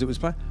track as it was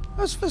playing?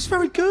 That's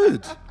very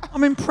good.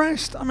 I'm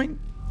impressed. I mean,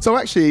 So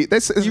actually,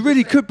 this is, you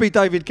really could be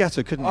David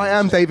Guetta, couldn't you? I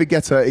am David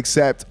Guetta,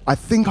 except I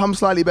think I'm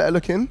slightly better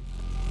looking.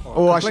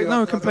 Or actually,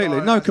 no,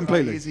 completely. No,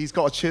 completely. He's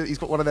got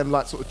one of them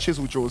like sort of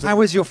chisel jaws. How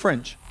is your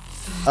French?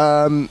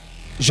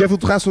 Je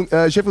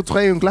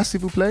voudrais un glace, s'il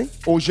vous plaît,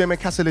 or je me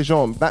casse les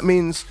jambes. That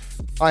means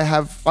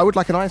I would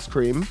like an ice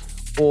cream,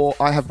 or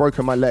I have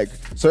broken my leg.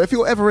 So if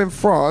you're ever in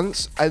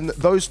France and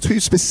those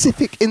two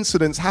specific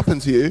incidents happen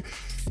to you,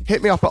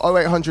 hit me up at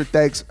 0800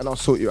 Degs and I'll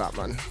sort you out,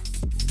 man.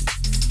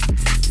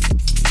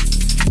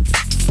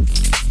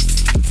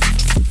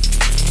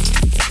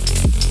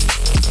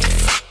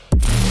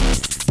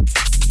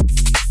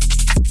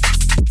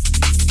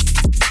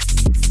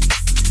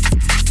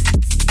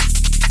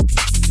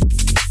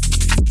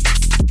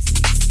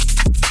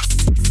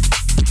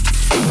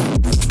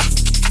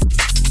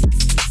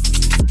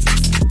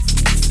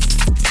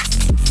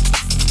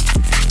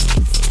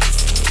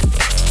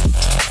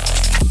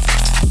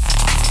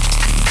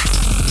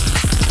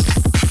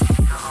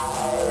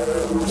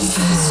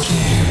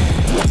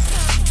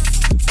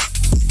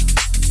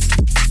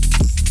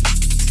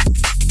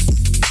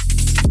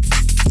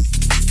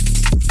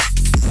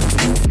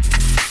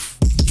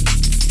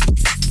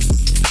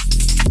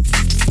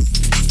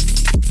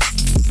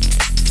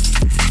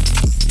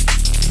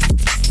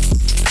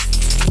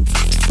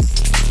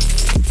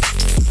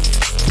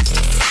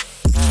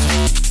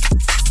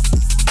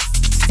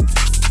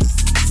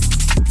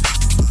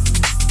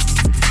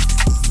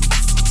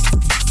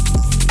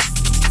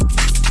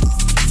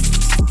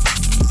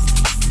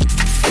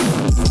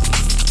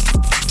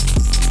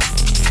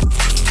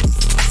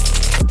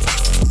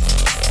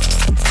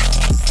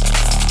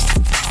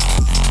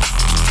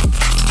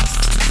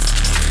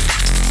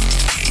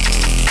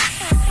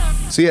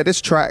 So yeah,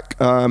 this track,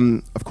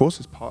 of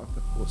course, is part of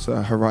the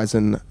Forza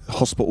Horizon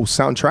Hospital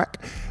soundtrack.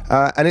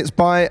 And it's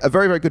by a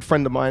very, very good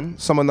friend of mine,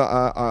 someone that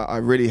I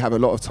really have a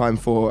lot of time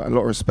for and a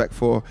lot of respect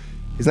for.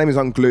 His name is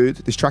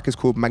Unglued. This track is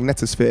called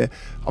Magnetosphere.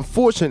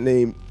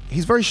 Unfortunately,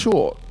 he's very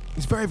short.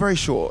 He's very, very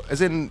short.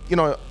 As in, you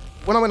know,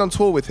 when I went on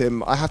tour with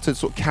him, I had to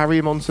sort of carry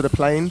him onto the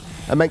plane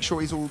and make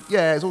sure he's all,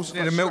 he's also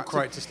You need a milk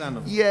crate to stand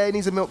on. Yeah, he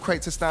needs a milk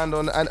crate to stand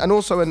on, and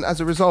also, and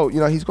as a result, you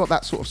know, he's got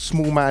that sort of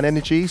small man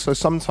energy. So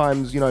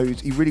sometimes, you know,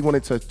 he really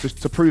wanted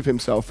to prove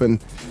himself,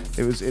 and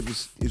it was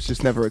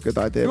just never a good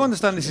idea. You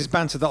understand this is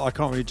banter that I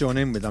can't really join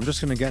in with. I'm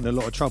just going to get in a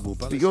lot of trouble,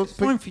 but it's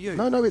fine for you.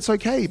 No, it's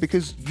okay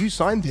because you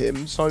signed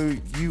him, so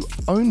you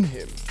own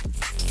him.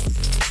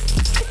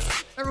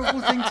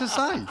 Terrible thing to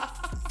say.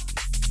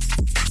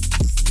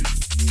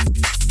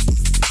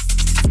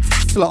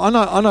 Look, I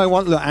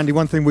know. Andy,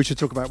 one thing we should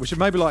talk about. We should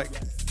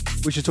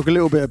talk a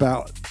little bit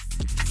about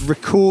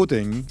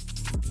recording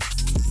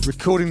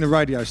the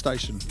radio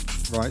station,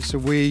 right? So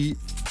we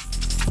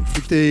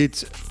did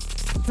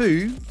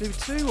two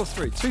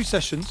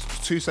sessions.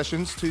 Two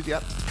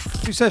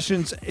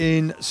sessions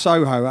in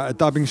Soho at a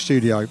dubbing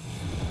studio.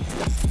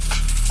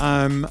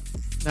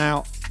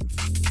 Now,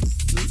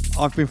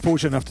 I've been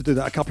fortunate enough to do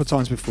that a couple of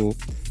times before.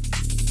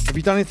 Have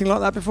you done anything like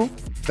that before?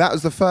 That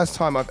was the first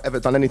time I've ever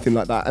done anything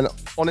like that. And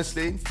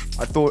honestly,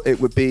 I thought it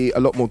would be a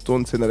lot more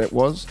daunting than it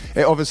was.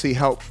 It obviously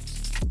helped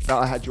that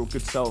I had your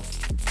good self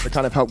to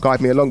kind of help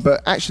guide me along.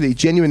 But actually,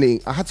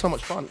 genuinely, I had so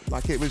much fun.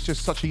 Like, it was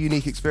just such a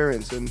unique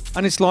experience.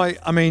 And it's like,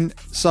 I mean,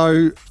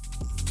 so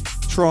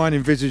try and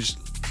envisage,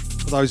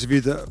 for those of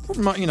you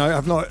that, you know,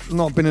 have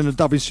not been in a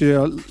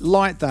WCO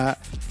like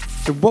that.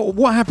 So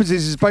what happens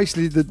is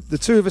basically the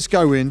two of us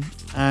go in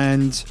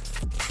and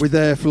we're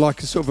there for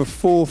like a sort of a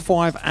 4 or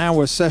 5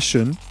 hour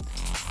session,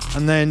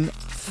 and then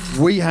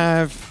we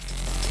have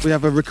a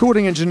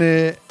recording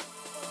engineer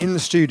in the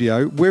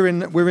studio. We're in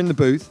the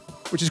booth,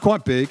 which is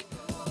quite big.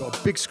 We've got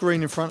a big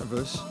screen in front of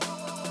us.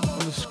 On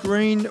the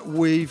screen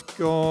we've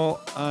got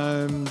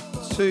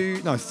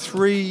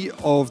 3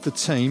 of the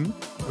team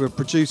who are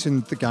producing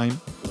the game.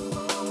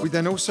 We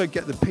then also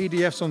get the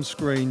PDFs on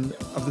screen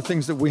of the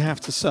things that we have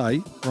to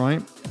say,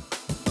 right?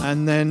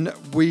 And then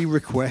we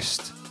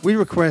request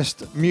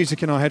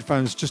music in our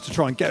headphones just to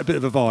try and get a bit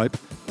of a vibe.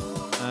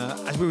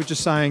 As we were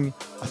just saying,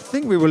 I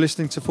think we were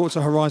listening to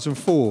Forza Horizon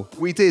 4.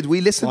 we did.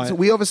 We listened Right. to,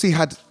 we obviously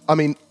had, I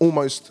mean,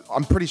 almost,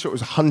 I'm pretty sure it was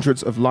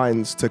hundreds of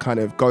lines to kind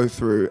of go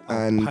through,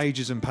 and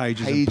Pages and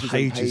pages and pages and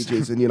pages.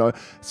 pages, and you know,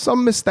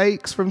 some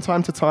mistakes from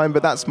time to time,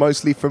 but that's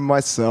mostly from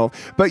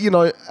myself. But you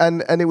know,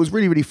 and it was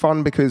really, really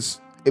fun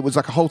because it was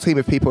like a whole team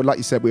of people. Like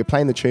you said, we were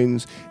playing the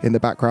tunes in the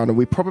background, and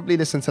we probably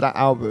listened to that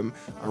album,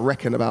 I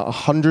reckon, about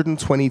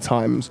 120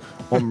 times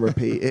on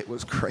repeat. It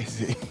was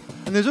crazy.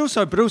 And there's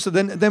also, but also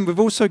then we've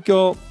also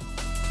got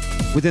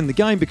within the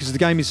game, because the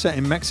game is set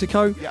in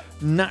Mexico. Yeah.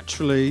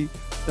 Naturally,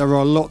 there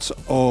are lots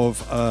of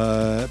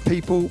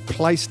people,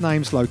 place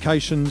names,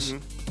 locations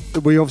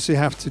that we obviously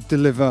have to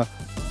deliver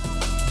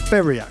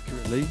very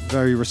accurately,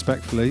 very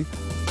respectfully.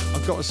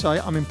 I've got to say,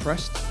 I'm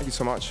impressed. Thank you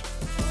so much.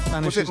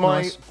 Spanish Was it is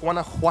my nice.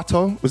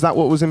 Guanajuato? Was that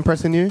what was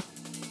impressing you?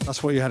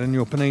 That's what you had in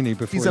your panini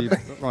before He's a- you,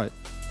 right?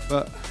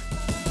 But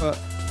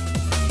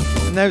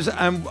and there's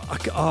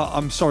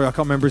I'm sorry, I can't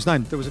remember his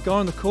name. There was a guy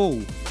on the call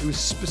who was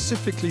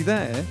specifically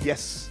there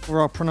Yes.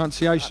 for our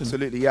pronunciation.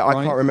 Absolutely, yeah. I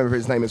right? can't remember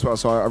his name as well,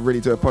 so I really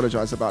do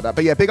apologise about that.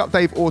 But yeah, big up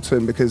Dave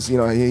Orton, because you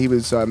know he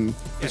was kind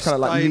of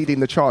like Dave. leading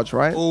the charge,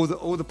 right? All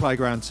the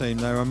playground team,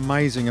 they're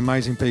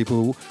amazing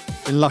people.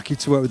 Been lucky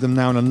to work with them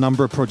now on a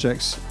number of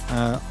projects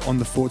on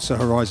the Forza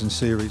Horizon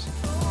series.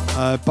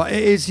 But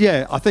it is,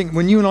 yeah, I think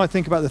when you and I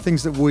think about the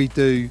things that we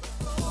do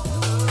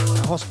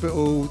at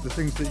hospital, the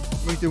things that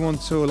you do on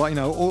tour, like, you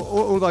know,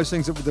 all those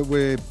things that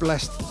we're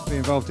blessed to be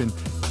involved in,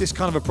 this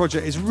kind of a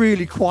project is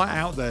really quite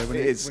out there. When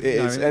It is, when, it you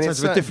know, is. in And terms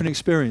it's of a different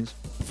experience.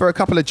 For a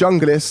couple of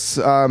junglists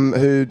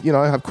who you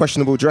know have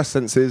questionable dress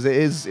senses,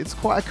 it's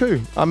quite a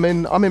coup. I'm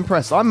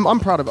impressed. I'm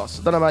proud of us.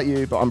 I don't know about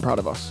you, but I'm proud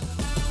of us.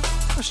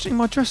 Questioning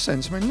my dress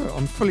sense. I mean, look,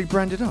 I'm fully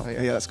branded up.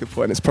 Yeah, that's a good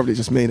point. It's probably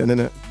just me then,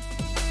 isn't it?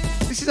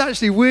 This is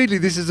actually weirdly,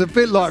 this is a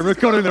bit like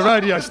recording a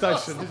radio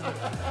station, isn't it?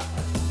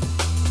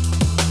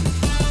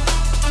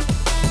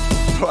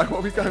 Right, what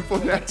are we going for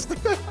next?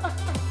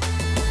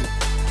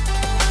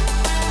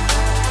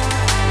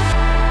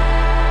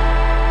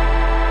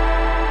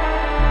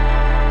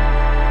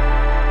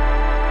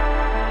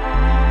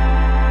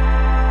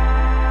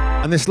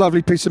 And this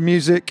lovely piece of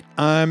music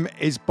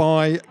is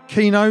by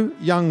Keno,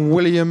 young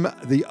William,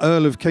 the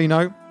Earl of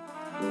Keno.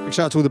 Big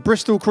shout out to all the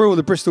Bristol crew, all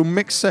the Bristol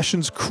Mix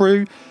Sessions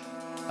crew.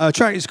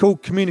 Track is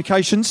called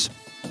Communications.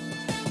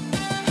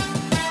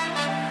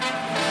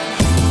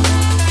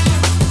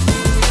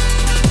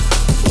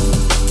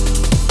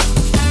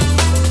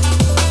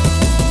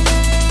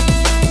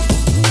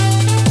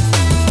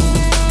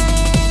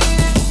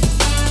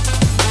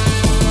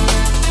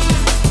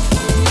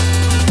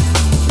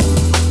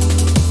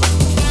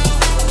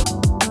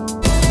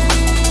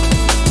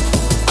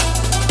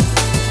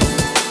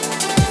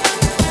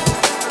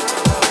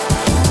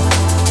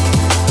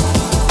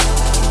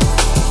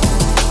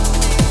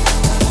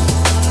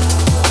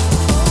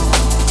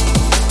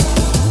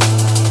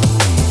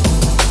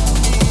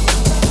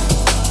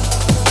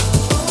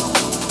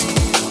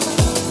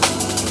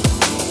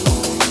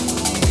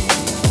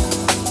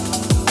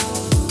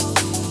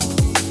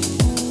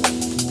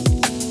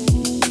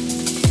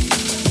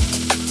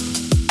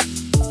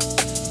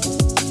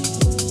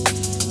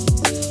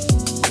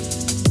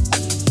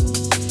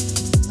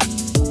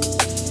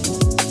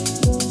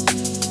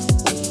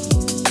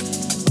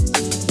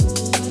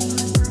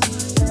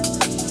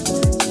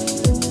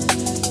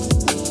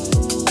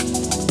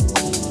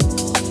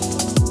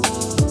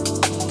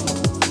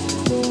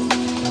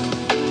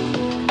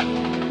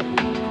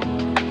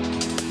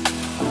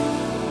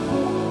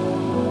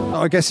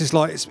 I guess it's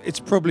like it's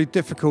probably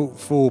difficult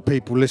for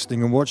people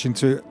listening and watching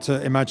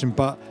to imagine,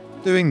 but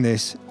doing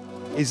this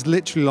is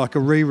literally like a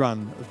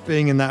rerun of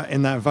being in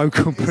that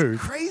vocal booth.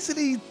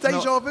 Crazily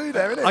deja vu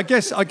there, isn't it? I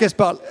guess,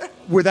 but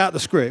without the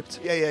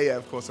script. Yeah,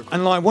 of course.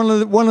 And like one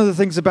of the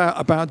things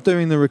about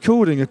doing the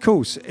recording, of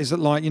course, is that,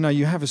 like, you know,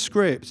 you have a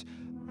script,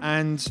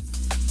 and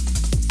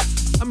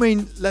I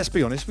mean, let's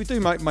be honest, we do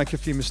make a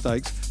few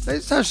mistakes.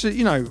 It's actually,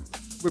 you know,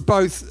 we're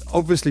both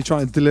obviously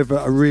trying to deliver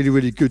a really,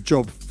 really good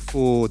job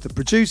for the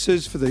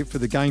producers, for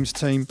the games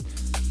team.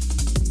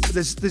 But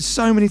there's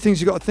so many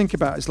things you've got to think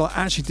about. It's like,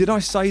 actually, did I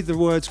say the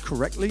words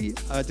correctly?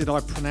 Did I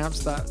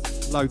pronounce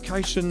that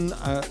location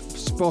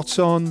spot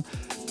on?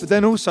 But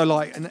then also,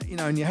 like, you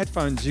know, in your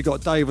headphones, you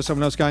got Dave or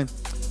someone else going,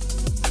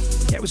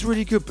 yeah, it was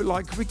really good, but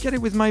like, could we get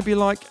it with maybe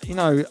like, you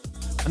know,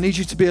 I need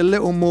you to be a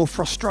little more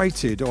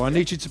frustrated, or I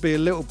need you to be a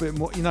little bit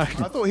more, you know. I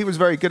thought he was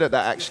very good at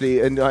that, actually.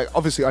 And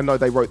obviously, I know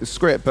they wrote the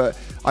script, but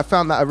I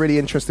found that a really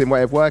interesting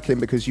way of working,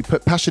 because you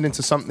put passion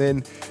into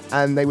something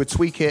and they would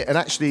tweak it, and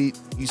actually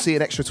you see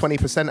an extra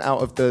 20%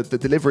 out of the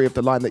delivery of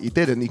the line that you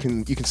did, and you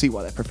can see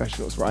why they're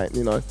professionals, right?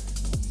 You know.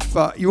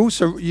 But you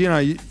also, you know,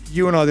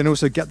 you and I then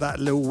also get that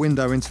little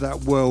window into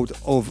that world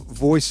of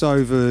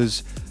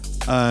voiceovers,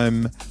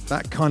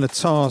 that kind of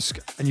task,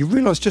 and you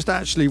realise just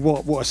actually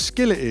what a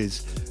skill it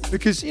is.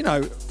 Because, you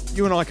know,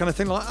 you and I kind of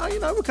think like, oh, you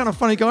know, we're kind of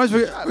funny guys.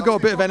 We've got a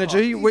bit of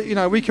energy. You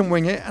know, we can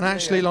wing it. And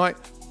actually, like,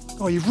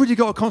 oh, you've really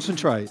got to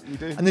concentrate. You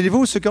do. And then you've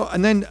also got,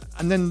 and then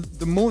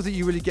the more that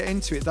you really get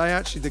into it,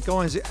 the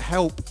guys that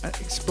help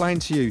explain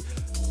to you.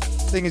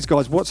 Thing is,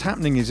 guys, what's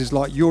happening is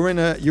like you're in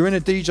a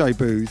DJ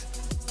booth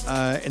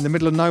in the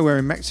middle of nowhere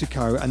in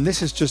Mexico, and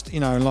this is just,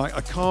 you know, like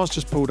a car's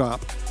just pulled up.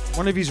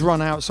 One of you's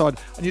run outside,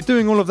 and you're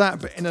doing all of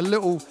that, but in a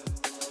little,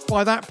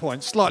 by that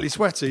point, slightly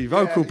sweaty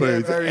vocal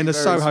booth in a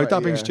Soho sweaty,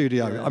 dubbing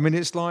studio. Yeah. I mean,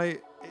 it's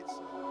like,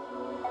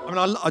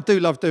 I do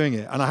love doing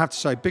it. And I have to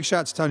say, big shout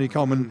out to Tony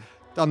Coleman,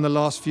 done the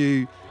last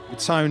few with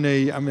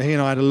Tony. I mean, he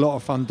and I had a lot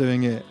of fun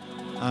doing it.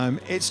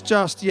 It's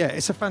just, yeah,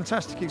 it's a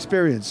fantastic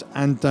experience.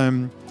 And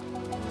I'm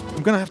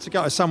going to have to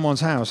go to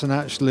someone's house and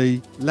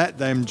actually let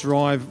them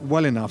drive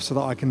well enough so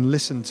that I can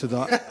listen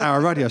to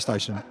our radio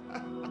station.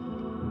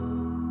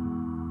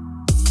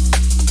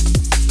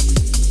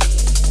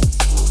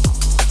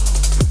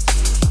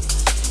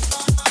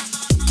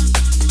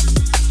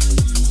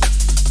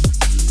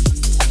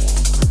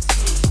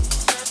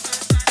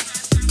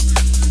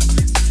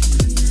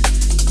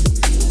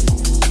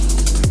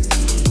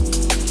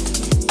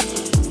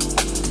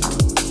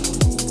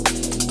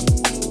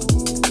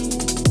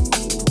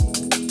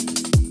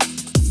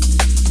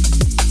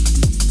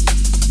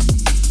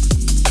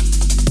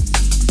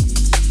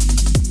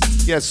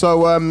 Yeah,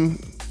 so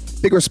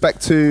big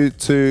respect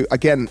to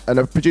again, and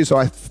a producer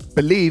I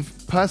believe,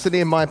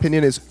 personally in my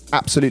opinion, is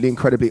absolutely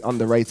incredibly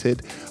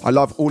underrated. I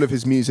love all of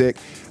his music.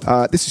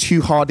 This is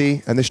Hugh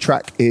Hardy, and this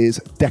track is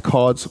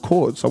Deckard's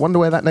Chords. I wonder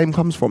where that name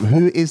comes from.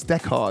 Who is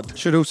Deckard?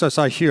 Should also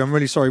say, Hugh, I'm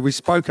really sorry, we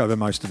spoke over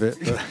most of it.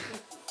 But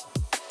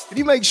Can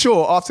you make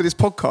sure after this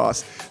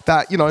podcast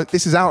that, you know,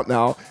 this is out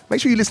now, make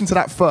sure you listen to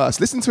that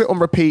first. Listen to it on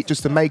repeat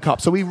just to make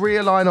up, so we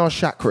realign our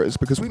chakras,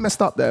 because we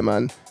messed up there,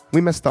 man.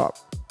 We messed up.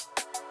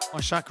 my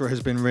chakra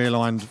has been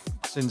realigned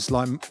since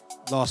like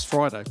last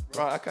Friday.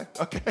 Right,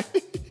 okay.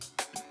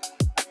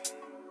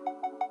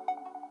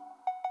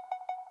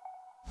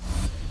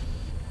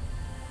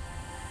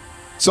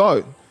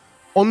 So,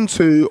 on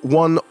to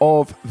one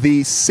of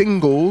the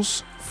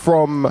singles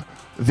from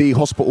the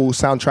Hospital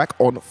soundtrack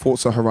on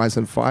Forza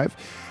Horizon 5.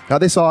 Now,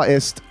 this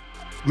artist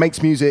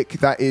makes music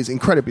that is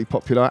incredibly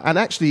popular and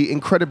actually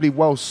incredibly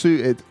well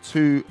suited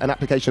to an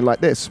application like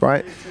this,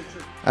 right?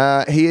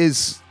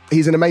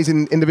 He's an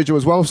amazing individual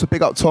as well, so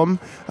big up Tom.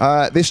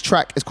 This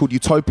track is called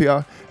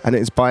Utopia, and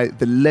it is by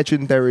the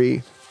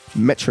legendary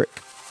Metric.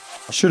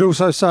 I should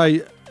also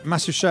say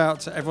massive shout out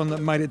to everyone that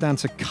made it down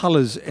to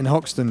Colours in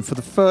Hoxton for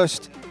the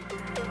first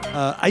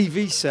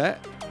AV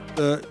set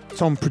that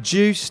Tom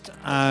produced.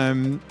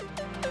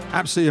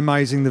 Absolutely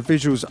amazing. The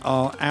visuals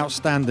are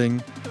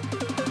outstanding.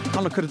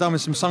 Kind of could have done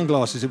with some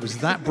sunglasses. It was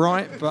that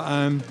bright,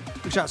 but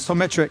big shout out to Tom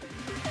Metric.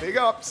 Big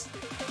ups.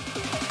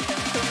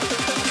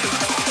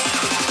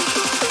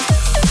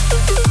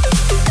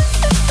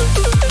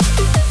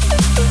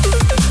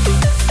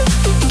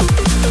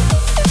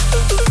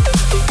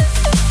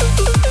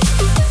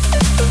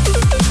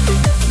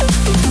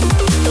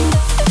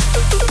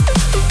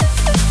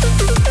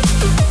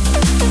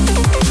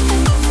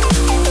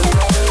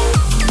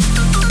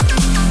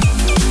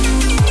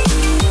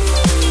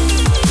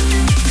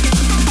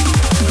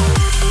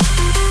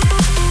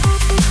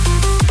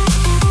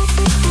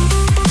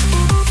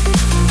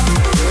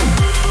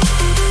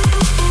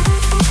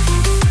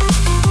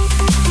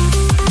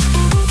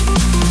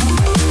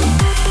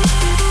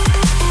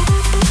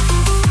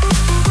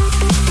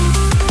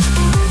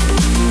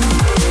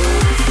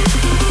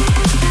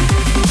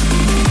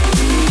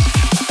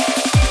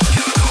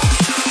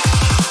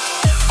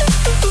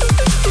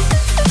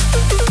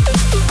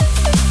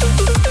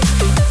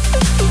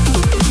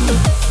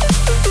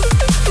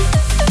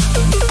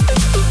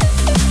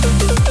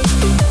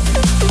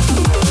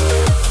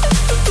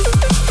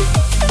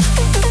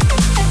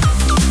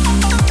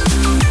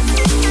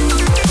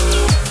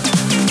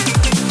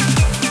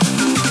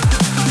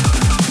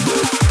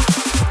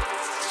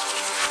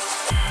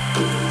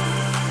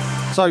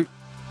 So,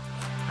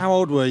 how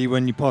old were you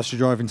when you passed your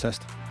driving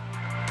test?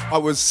 I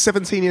was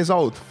 17 years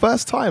old.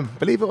 First time,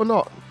 believe it or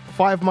not.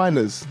 5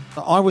 minors.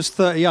 I was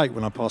 38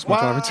 when I passed my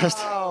driving test.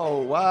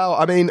 wow.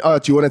 I mean, do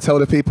you want to tell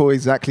the people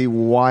exactly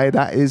why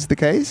that is the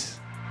case?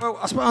 Well,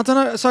 I don't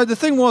know. So the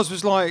thing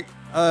was like,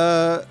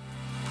 I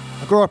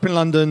grew up in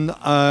London.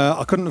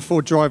 I couldn't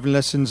afford driving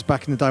lessons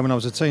back in the day when I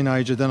was a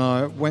teenager. Then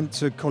I went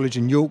to college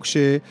in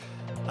Yorkshire.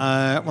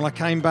 When I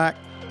came back,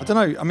 I don't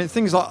know. I mean,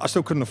 things like I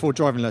still couldn't afford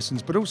driving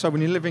lessons, but also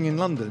when you're living in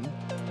London,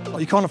 like,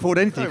 you can't afford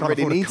anything. You Don't can't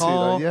really afford a need to,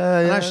 car. though. Yeah,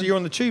 and yeah. actually, you're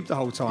on the tube the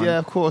whole time. Yeah,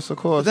 of course.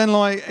 But then,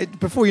 like,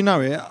 before you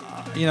know it,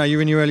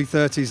 you're in your early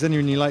 30s, then you're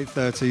in your late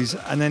 30s,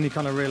 and then you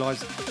kind of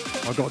realise,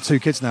 I've got 2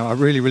 kids now. I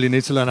really, really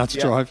need to learn how to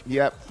drive.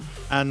 Yep.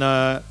 And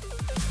I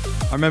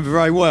remember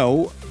very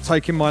well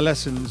taking my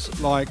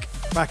lessons, like,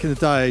 back in the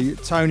day,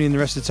 Tony and the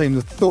rest of the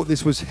team thought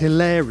this was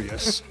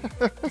hilarious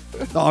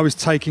that I was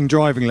taking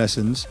driving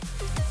lessons.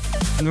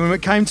 And when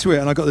it came to it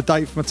and I got the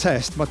date for my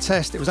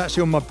test, it was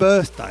actually on my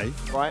birthday.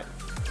 Right.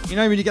 You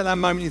know when you get that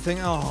moment you think,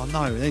 oh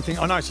no, and you think,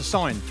 oh no, it's a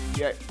sign.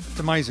 Yeah. It's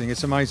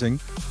amazing.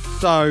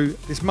 So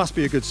this must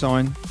be a good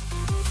sign.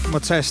 My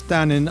test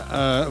down in,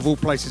 of all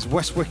places,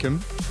 West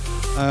Wickham,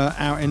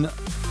 out in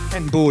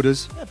Kent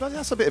Borders. Yeah, but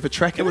that's a bit of a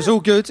trek. It was all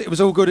good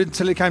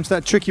until it came to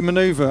that tricky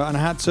manoeuvre and I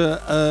had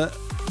to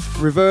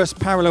reverse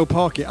parallel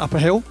park it up a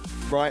hill.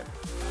 Right.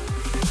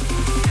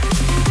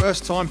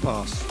 First time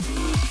pass.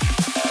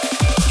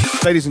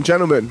 Ladies and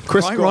gentlemen,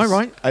 Chris Goss,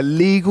 Right. a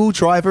legal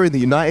driver in the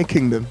United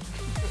Kingdom.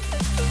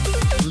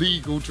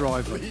 Legal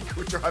driver.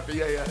 Legal driver,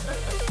 yeah.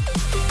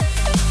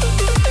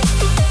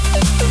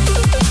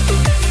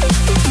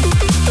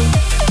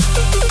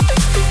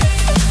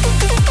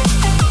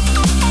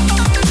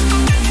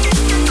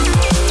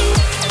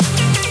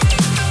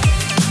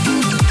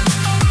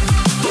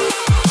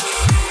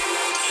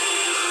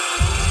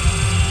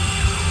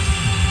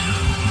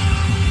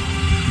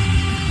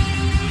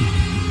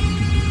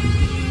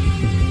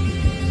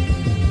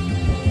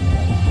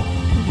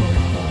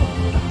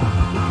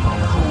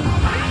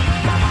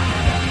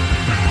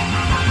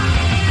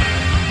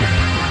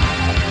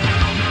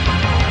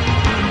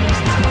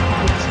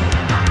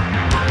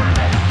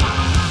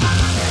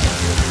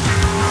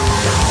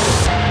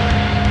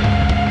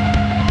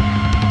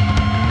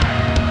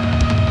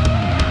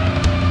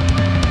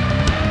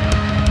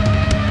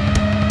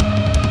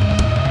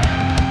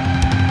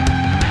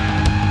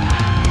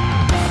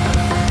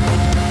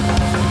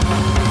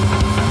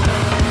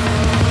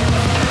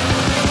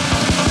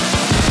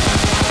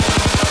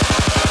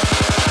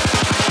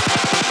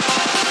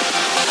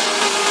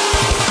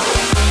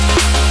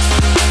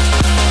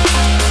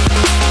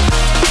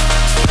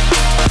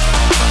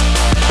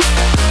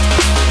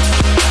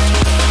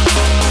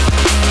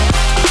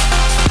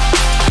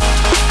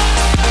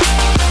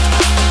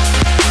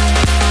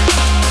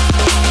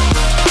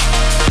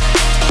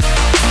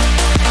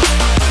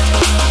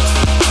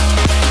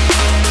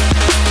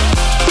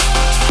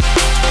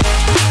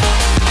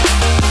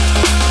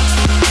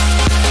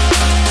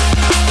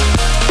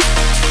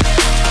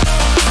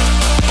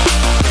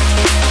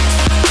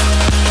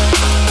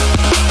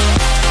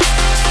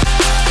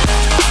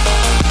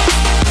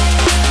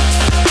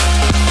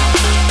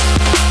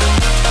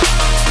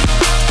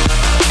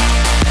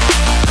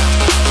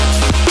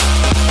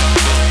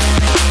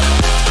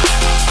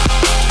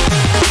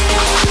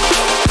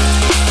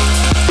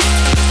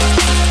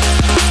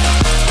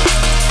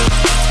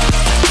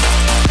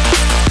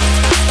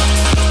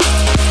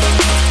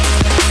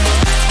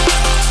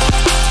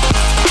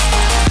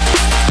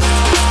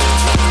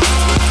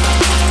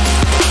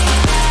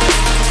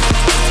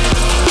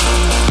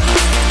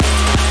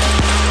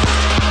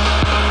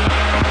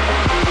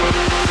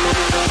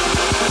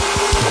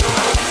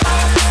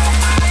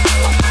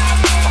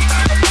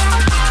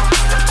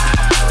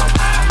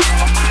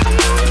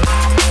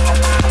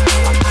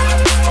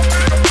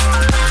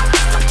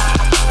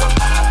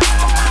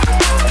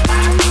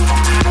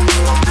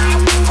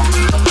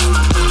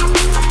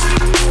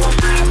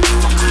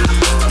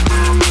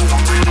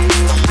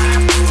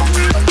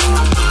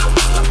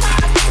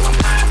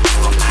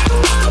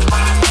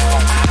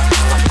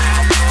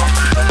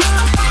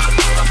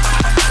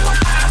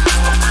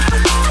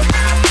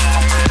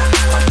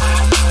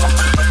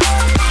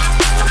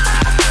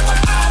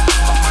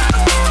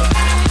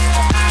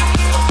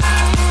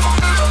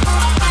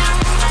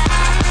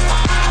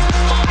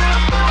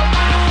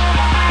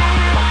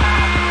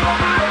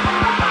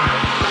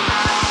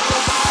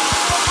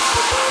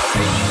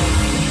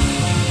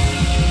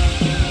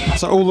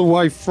 So all the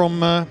way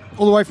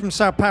from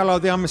Sao Paulo,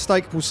 the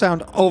unmistakable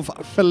sound of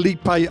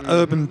Felipe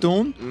Urban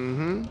Dawn.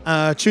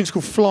 Tune's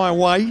called Fly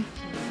Away.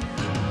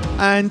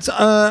 And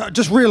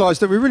just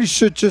realised that we really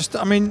should just,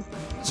 I mean,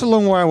 it's a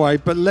long way away,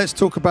 but let's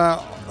talk about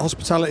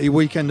Hospitality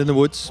Weekend in the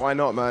Woods. Why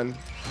not, man?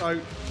 So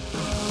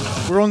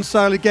we're on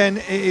sale again.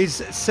 It is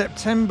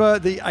September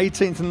the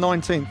 18th and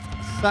 19th.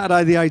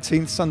 Saturday the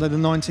 18th, Sunday the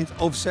 19th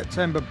of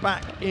September,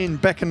 back in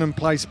Beckenham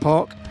Place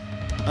Park.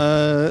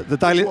 The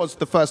daily Which was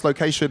the first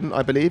location,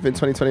 I believe, in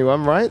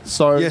 2021, right?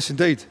 So Yes,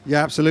 indeed.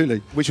 Yeah,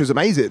 absolutely. which was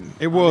amazing.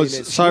 It was. I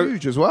mean, it's So-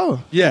 huge as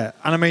well. Yeah,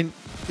 and I mean,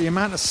 the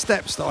amount of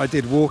steps that I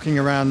did walking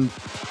around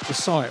the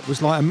site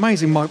was like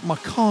amazing. My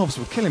calves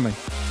were killing me.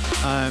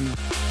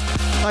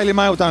 Daily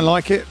Mail don't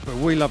like it, but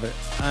we love it.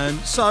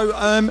 So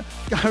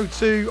go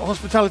to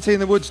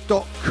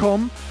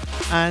hospitalityinthewoods.com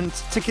and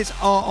tickets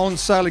are on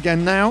sale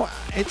again now.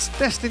 It's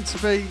destined to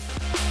be,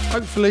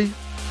 hopefully,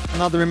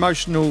 another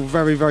emotional,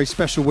 very, very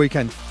special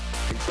weekend.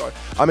 So,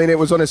 I mean, it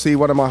was honestly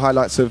one of my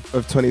highlights of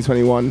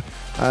 2021.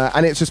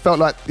 And it just felt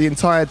like the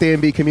entire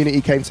D&B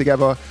community came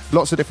together.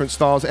 Lots of different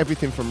styles,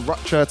 everything from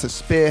Rupture to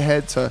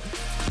Spearhead to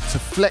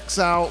Flex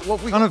Out.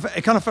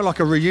 It kind of felt like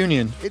a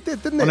reunion. It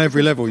did, didn't it? On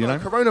every level, you know.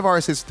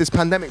 Coronavirus this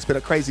pandemic's been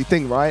a crazy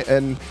thing, right?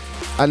 And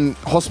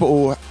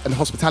hospital and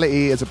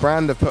hospitality as a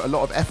brand have put a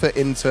lot of effort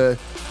into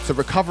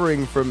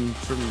recovering from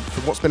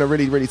what's been a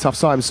really, really tough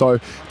time. So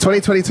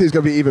 2022 is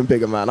going to be even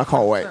bigger, man. I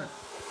can't wait.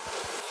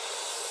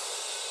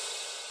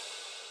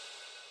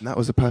 And that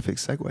was a perfect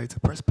segue to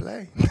press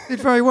play.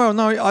 Did very well.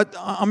 No,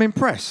 I'm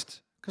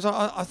impressed because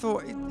I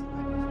thought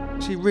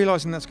actually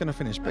realising that's going to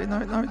finish, but no.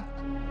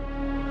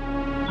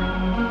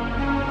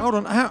 Hold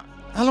on. How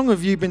long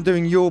have you been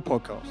doing your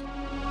podcast?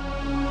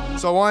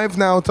 So I've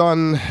now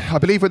done, I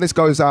believe when this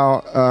goes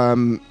out, I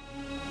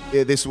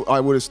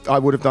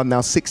would have done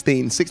now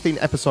 16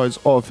 episodes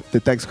of the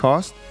Degs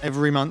Cast.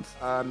 Every month?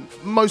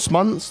 Most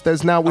months. We're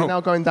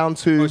now going down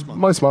to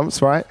most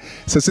months, right?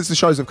 So since the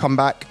shows have come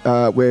back,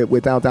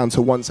 we're now down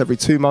to once every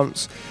 2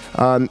 months.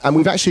 And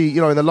we've actually,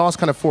 in the last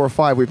kind of 4 or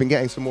 5, we've been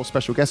getting some more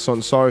special guests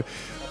on. So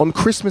on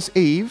Christmas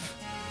Eve,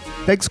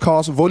 Degs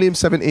Cast Volume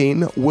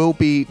 17 will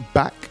be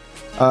back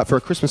for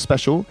a Christmas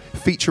special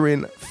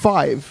featuring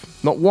 5,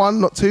 not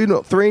 1, not 2,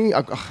 not 3.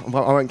 I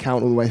won't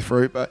count all the way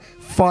through, but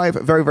 5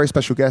 very, very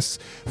special guests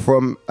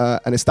from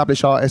an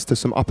established artist to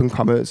some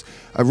up-and-comers,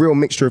 a real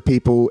mixture of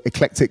people,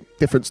 eclectic,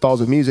 different styles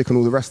of music and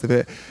all the rest of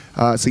it.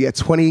 So yeah,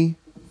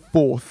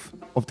 24th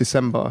of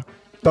December.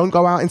 Don't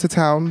go out into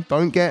town.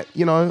 Don't get,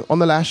 on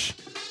the lash.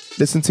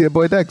 Listen to your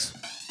boy Degs.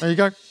 There you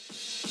go.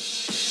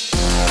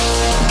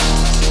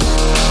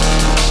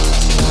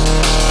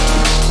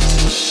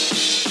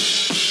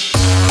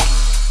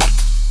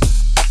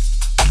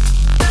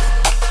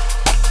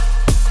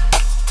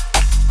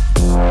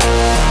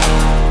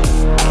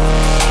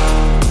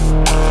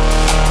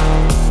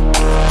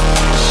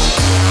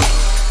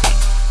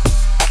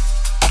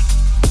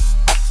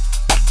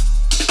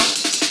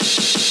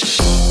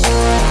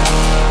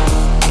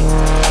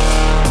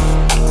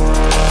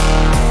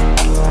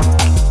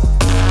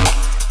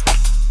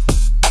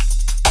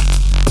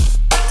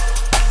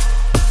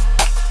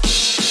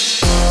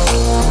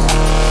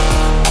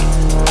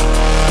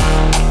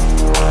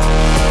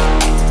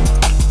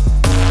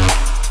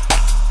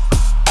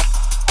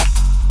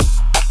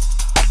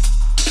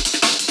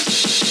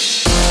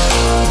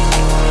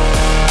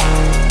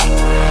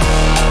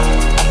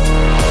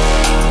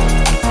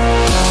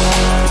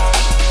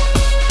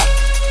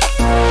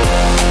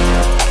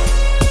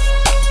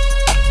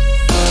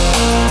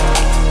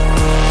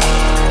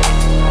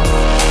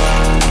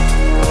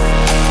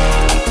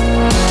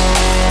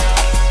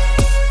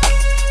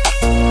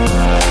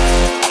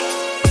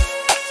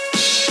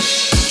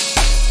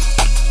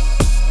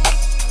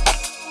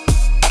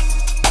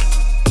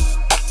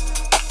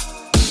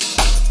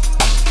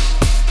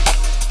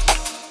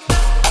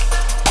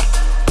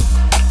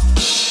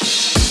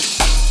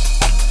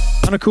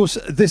 And of course,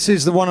 this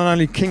is the one and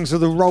only Kings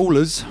of the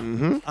Rollers.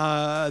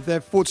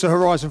 Their Forza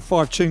Horizon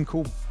 5 tune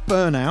called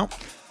Burnout.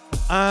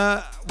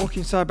 What can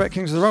you say about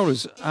Kings of the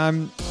Rollers?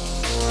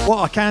 What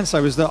I can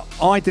say is that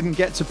I didn't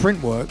get to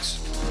Printworks.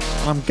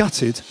 I'm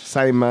gutted.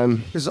 Same, man.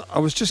 Because I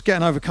was just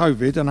getting over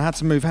COVID and I had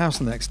to move house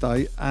the next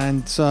day.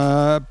 And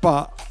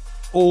but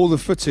all the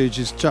footage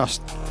is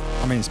just,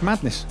 it's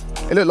madness.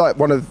 It looked like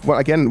one of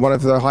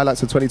the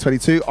highlights of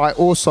 2022. I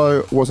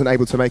also wasn't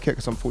able to make it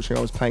because unfortunately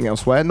I was playing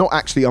elsewhere. Not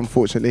actually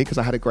unfortunately, because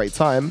I had a great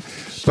time.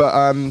 But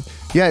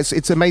yeah,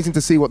 it's amazing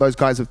to see what those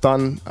guys have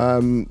done.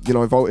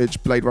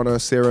 Voltage, Blade Runner,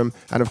 Serum,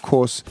 and of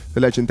course the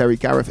legendary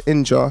Gareth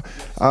Inja.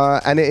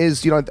 And it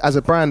is, as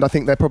a brand, I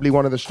think they're probably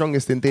one of the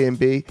strongest in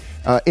D&B.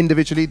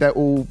 Individually, they're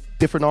all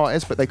different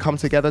artists, but they come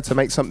together to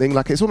make something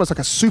like, it's almost like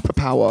a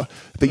superpower,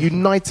 the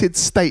United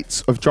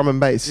States of drum and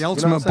bass. The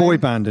ultimate boy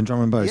band in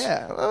drum and bass.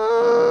 Yeah.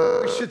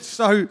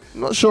 I'm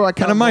not sure I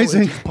can.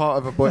 Amazing. Part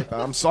of a boy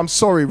band. I'm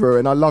sorry,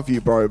 Ruin. I love you,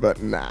 bro,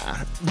 but nah.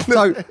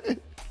 So,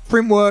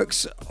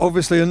 Printworks,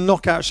 obviously a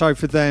knockout show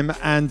for them,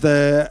 and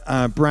their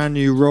brand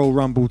new Royal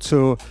Rumble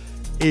tour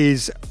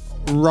is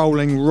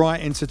rolling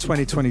right into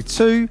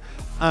 2022.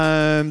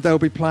 They'll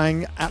be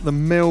playing at the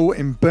Mill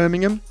in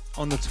Birmingham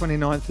on the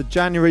 29th of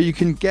January. You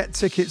can get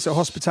tickets at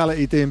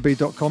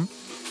hospitalitydnb.com.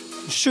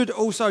 Should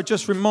also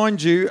just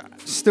remind you,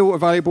 still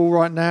available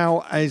right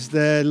now is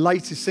their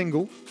latest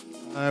single,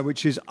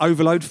 which is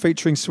Overload,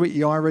 featuring Sweetie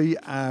Irie,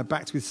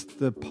 backed with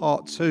the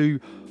part 2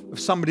 of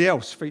Somebody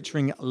Else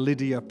featuring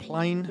Lydia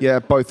Plain. Yeah,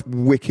 both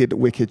wicked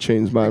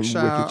tunes, man.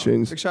 Wicked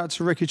tunes. Big shout out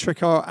to Ricky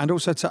Trickar and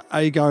also to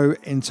Ago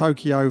in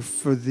Tokyo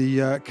for the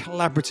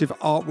collaborative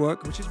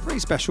artwork, which is pretty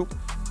special.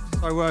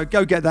 So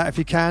go get that if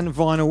you can.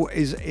 Vinyl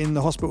is in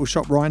the hospital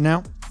shop right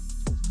now.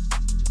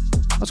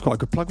 That's quite a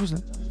good plug,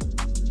 wasn't it?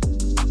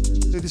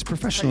 Do this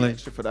professionally.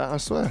 Extra for that, I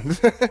swear.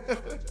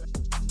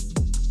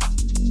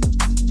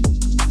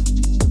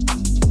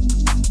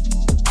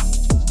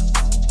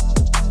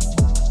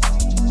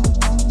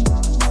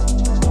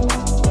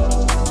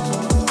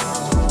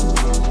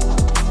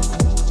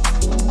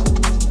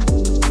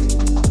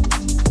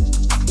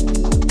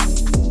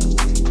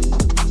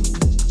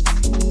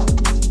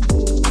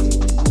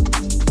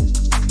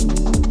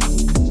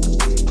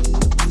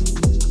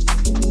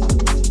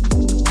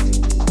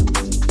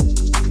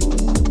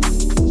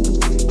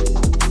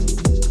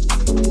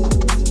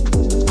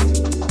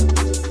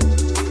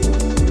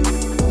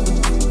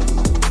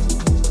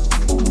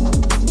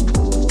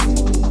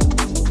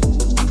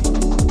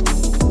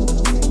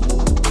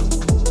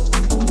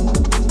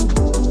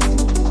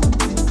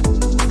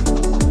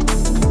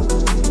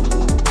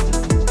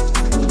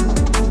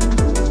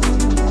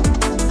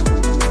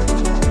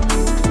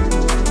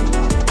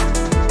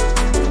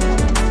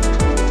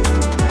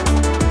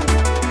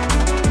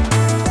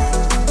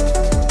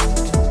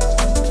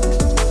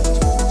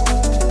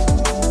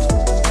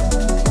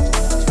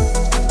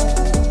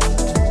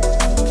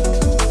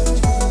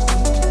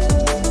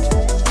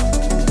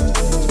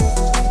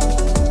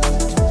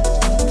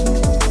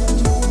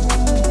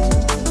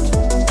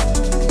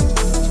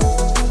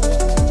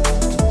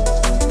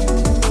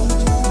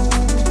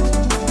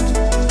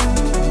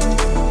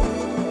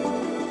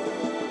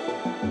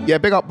 Yeah,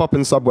 big up Bop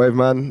and Subwave,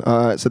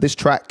 man. So this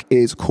track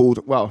is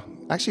called, well,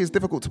 actually it's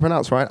difficult to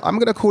pronounce, right? I'm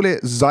going to call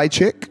it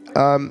Zajcik.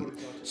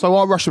 So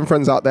our Russian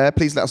friends out there,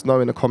 please let us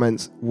know in the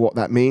comments what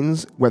that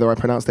means, whether I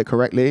pronounced it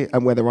correctly,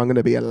 and whether I'm going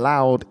to be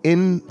allowed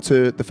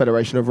into the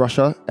Federation of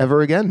Russia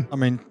ever again. I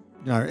mean,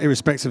 you know,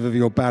 irrespective of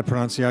your bad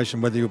pronunciation,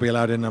 whether you'll be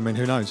allowed in, I mean,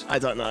 who knows? I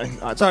don't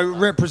know. So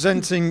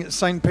representing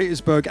St.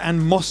 Petersburg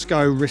and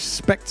Moscow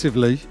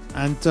respectively,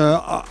 and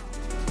I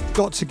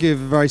got to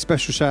give a very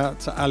special shout out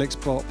to Alex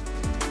Bopp,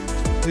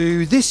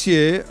 who this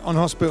year on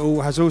Hospital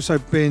has also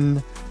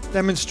been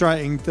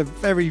demonstrating the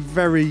very,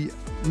 very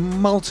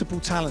multiple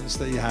talents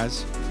that he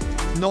has,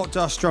 not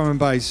just drum and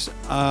bass.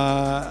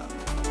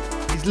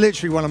 He's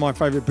literally one of my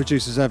favourite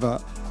producers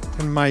ever.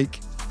 Can make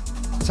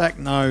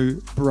techno,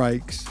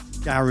 breaks,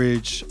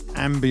 garage,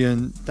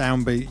 ambient,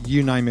 downbeat,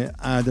 you name it.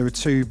 There are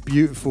two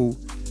beautiful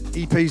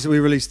EPs that we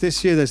released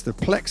this year. There's the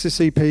Plexus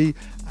EP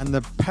and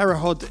the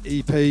Perihod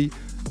EP.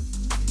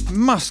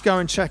 Must go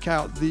and check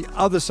out the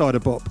other side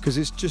of Bop because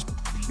it's just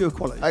pure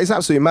quality. It's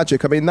absolutely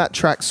magic. I mean, that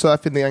track,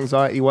 Surfing the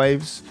Anxiety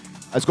Waves,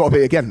 it's got to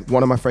be, again,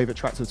 one of my favourite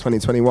tracks of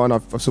 2021.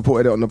 I've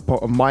supported it on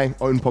my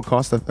own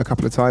podcast a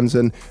couple of times.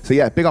 And so,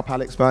 yeah, big up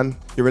Alex, man.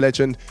 You're a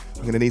legend.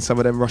 I'm going to need some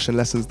of them Russian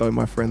lessons, though,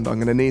 my friend. I'm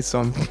going to need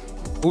some.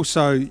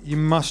 Also, you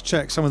must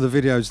check some of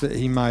the videos that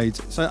he made.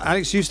 So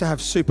Alex used to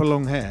have super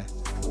long hair.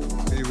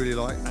 Really, really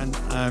like. And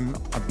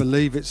I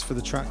believe it's for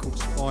the track called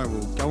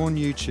Spiral. Go on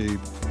YouTube.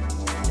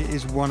 It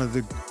is one of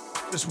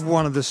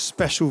the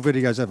special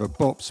videos ever.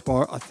 Bop,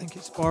 Spiral. I think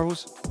it's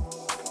Spirals.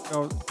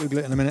 I'll Google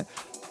it in a minute.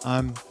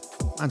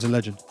 Man's a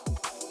legend.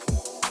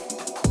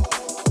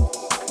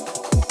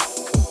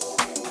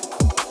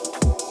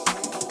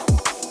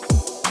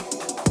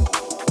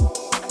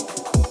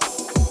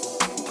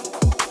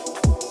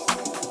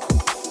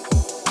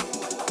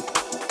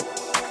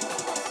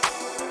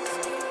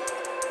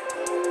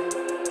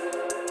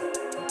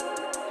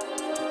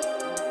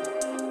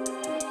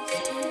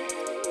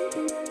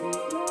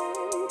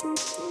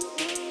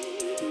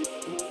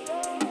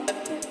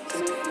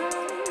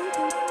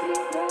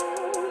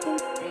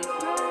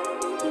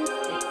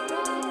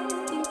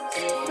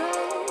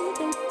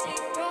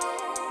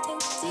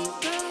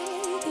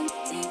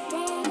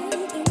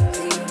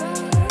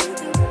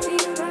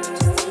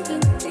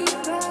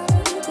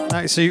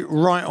 See,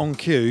 right on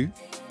cue,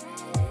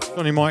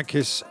 Johnny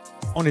Mikiss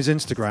on his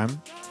Instagram.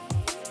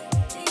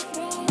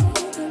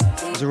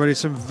 There's already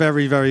some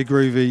very, very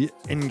groovy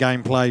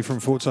in-game play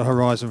from Forza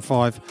Horizon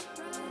 5.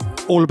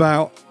 All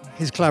about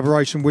his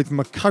collaboration with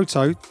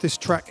Makoto. This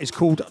track is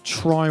called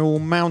Trial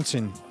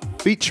Mountain.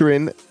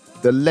 Featuring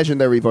the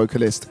legendary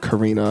vocalist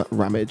Karina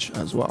Ramage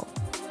as well.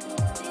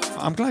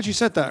 I'm glad you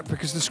said that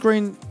because the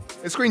screen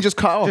just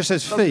cut off. Just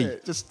says Fee.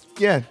 Just,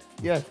 yeah,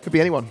 could be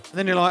anyone. And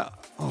then you're like,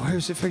 oh,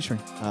 who's it featuring?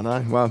 I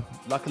know. Well,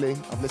 luckily,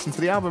 I've listened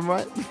to the album,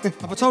 right?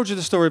 Have I told you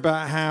the story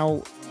about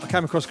how I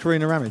came across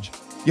Karina Ramage?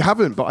 You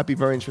haven't, but I'd be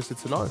very interested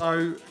to know.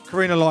 So,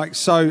 Karina, like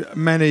so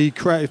many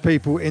creative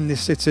people in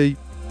this city,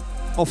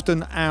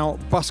 often out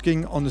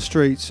busking on the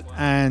streets.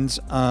 And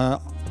I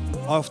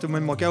often,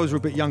 when my girls were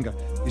a bit younger,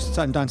 used to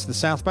take them down to the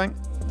South Bank.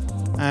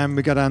 And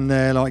we go down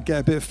there, like,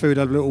 get a bit of food,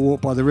 have a little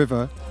walk by the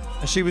river.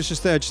 And she was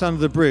just there, just under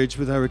the bridge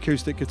with her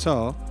acoustic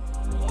guitar.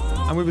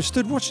 And we were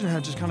stood watching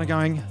her, just kind of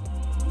going,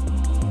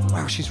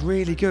 wow, she's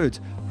really good.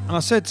 And I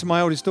said to my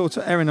oldest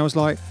daughter, Erin, I was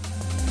like,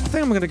 I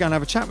think I'm going to go and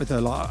have a chat with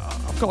her. Like,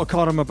 I've got a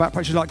card on my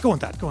backpack. She's like, go on,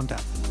 Dad. And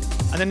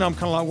then I'm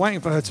kind of like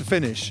waiting for her to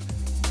finish.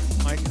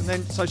 Like, and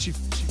then, so she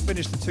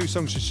finished the two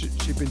songs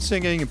she'd been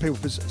singing, and people,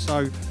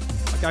 so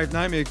I gave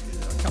Naomi a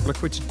couple of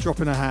quid to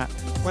drop in her hat,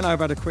 went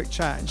over, had a quick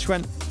chat, and she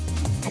went,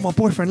 oh, my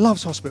boyfriend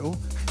loves Hospital.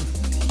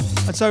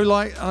 And so,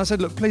 like, and I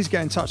said, look, please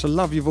get in touch. I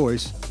love your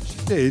voice.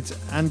 She did.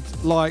 And,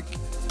 like,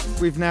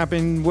 we've now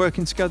been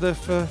working together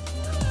for,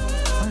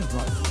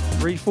 like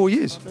 3-4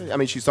 years. I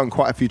mean, she's done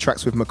quite a few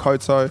tracks with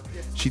Makoto.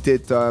 She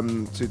did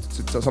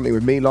something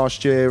with me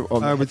last year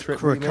on with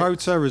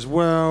Makoto as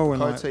well.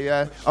 And Makoto,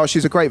 yeah. Oh,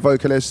 she's a great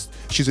vocalist.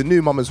 She's a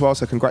new mum as well,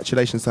 so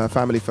congratulations to her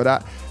family for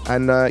that.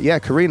 And yeah,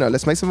 Karina,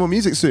 let's make some more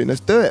music soon.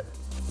 Let's do it.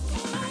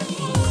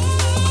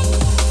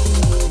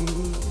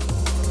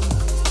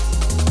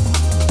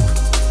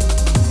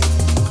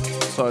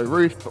 So,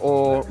 Ruth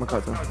or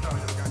Makoto?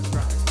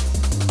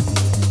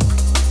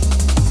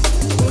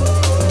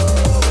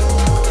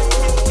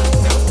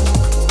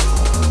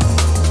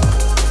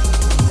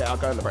 I'll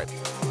go in the break.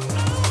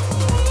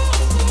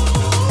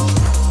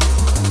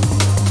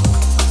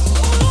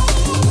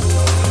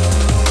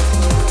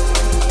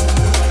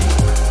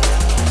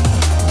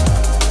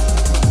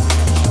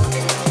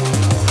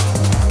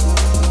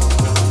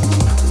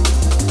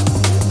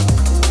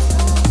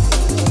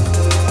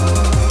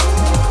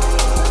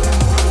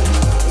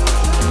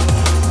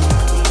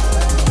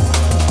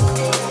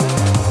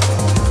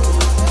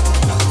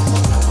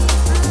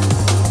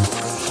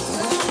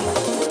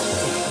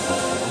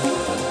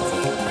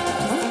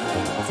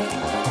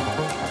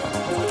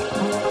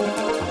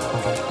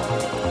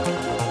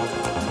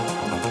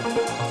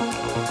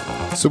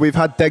 So we've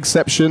had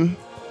Degception,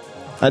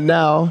 and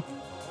now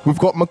we've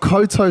got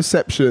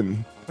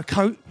Makotoception.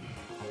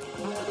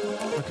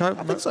 Mako?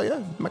 I think so,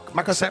 yeah.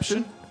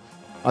 Makoception.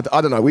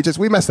 I don't know.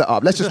 We messed that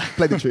up. Let's just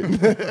play the tune.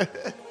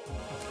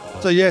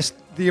 So yes,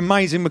 the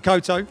amazing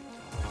Makoto,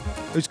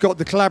 who's got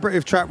the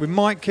collaborative track with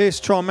Mike Kiss,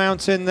 Tri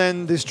Mountain,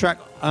 then this track,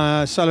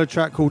 solo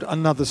track called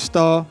Another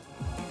Star.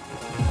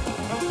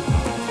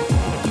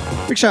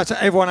 Big shout out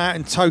to everyone out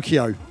in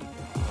Tokyo.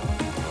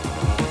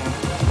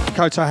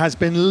 Makoto has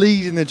been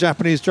leading the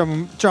Japanese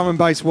drum and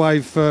bass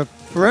wave for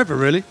forever,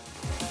 really.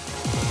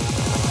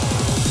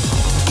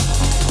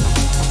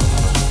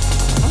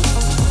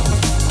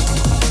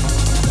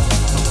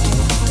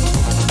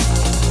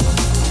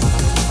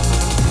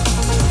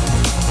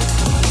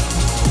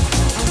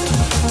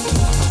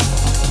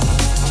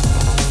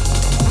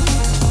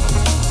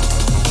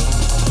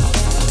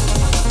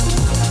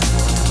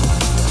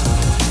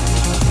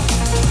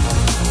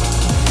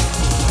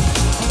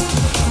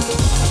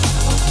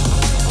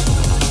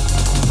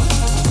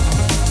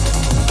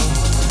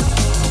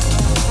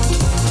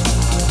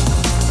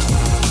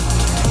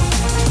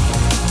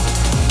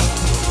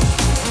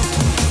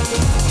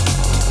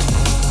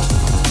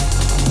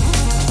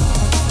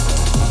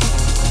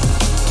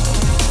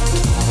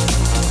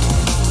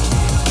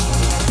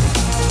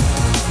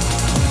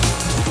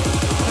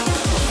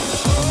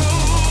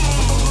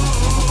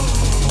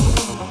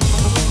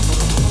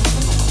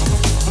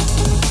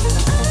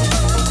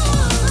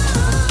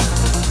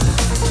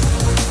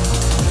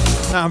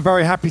 Now, I'm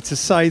very happy to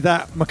say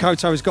that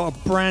Makoto has got a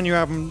brand new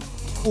album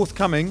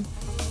forthcoming.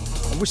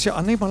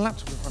 I need my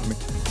laptop in front of me,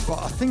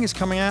 but I think it's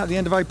coming out at the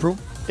end of April.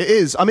 It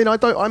is. I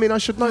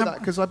should know that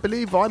because I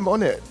believe I'm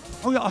on it.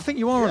 Oh yeah, I think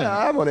you are on it.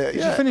 Yeah, I'm on it.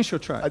 Did you finish your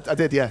track? I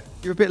did, yeah.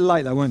 You were a bit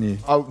late though, weren't you?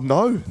 Oh,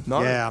 no.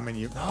 Yeah, I mean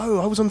you.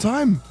 No, I was on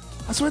time.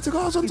 I swear to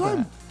God, I was on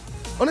time.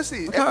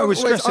 Honestly, I was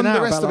stressing out.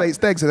 Underestimates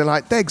Degs, and they're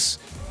like, Degs,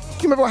 do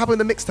you remember what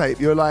happened in the mixtape?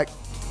 You were like,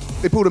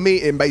 they pulled a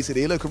meeting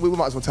basically. Look, we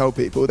might as well tell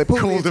people. They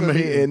pulled a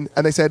meeting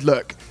and they said,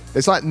 look,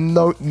 there's like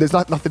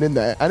nothing in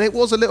there. And it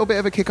was a little bit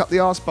of a kick up the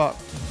arse, but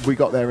we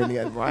got there in the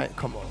end, right?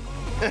 Come on.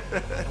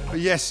 But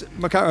yes,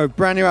 Makoto,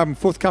 brand new album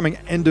forthcoming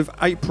end of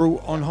April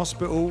on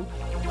Hospital.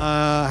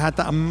 Had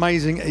that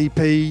amazing EP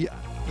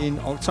in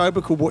October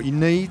called What You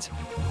Need,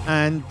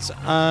 and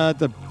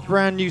the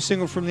brand new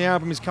single from the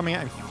album is coming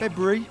out in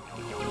February.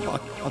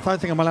 I don't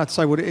think I'm allowed to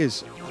say what it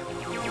is.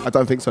 I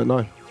don't think so.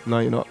 No,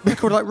 you're not.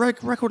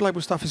 Record label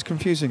stuff is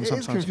confusing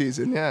sometimes. It is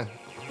confusing, yeah.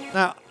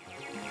 Now,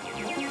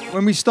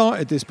 when we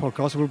started this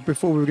podcast,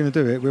 before we were going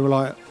to do it, we were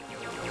like,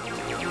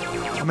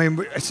 I mean,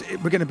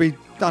 we're going to be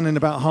done in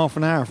about half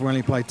an hour if we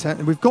only play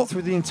 10. We've got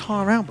through the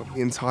entire album.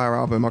 The entire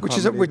album, which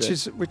is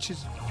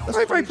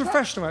very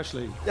professional,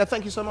 actually. Yeah,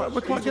 thank you so much.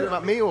 We're quite good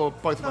about me or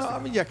both of us. I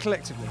mean, yeah,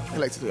 collectively.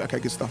 Collectively, okay,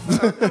 good stuff.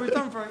 We've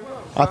done very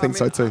well. I think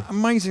so too.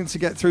 Amazing to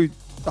get through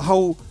the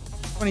whole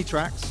 20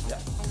 tracks. Yeah.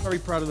 Very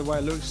proud of the way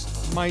it looks.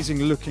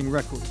 Amazing looking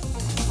record.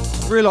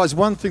 I realised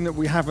one thing that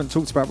we haven't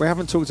talked about. We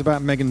haven't talked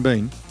about Megan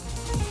Bean.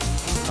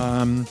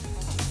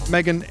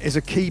 Megan is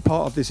a key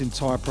part of this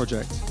entire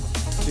project.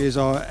 She is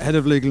our head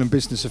of legal and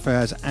business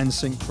affairs and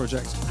Sync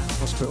projects at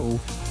Hospital.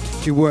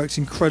 She works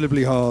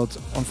incredibly hard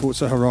on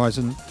Forza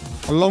Horizon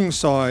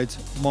alongside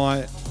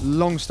my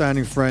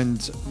long-standing friend,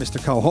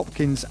 Mr. Carl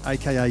Hopkins,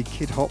 aka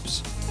Kid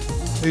Hops,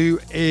 who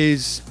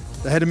is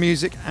the head of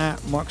music at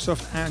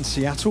Microsoft out in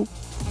Seattle.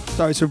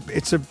 So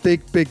it's a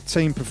big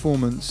team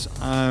performance.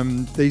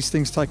 These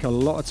things take a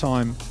lot of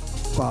time,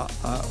 but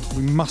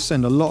we must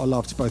send a lot of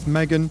love to both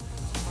Megan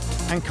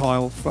and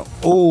Kyle for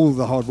all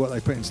the hard work they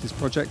put into this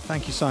project.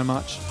 Thank you so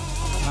much.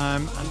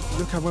 And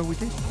look how well we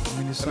did.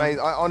 I mean,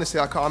 honestly,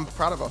 I'm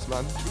proud of us,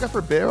 man. Should we go for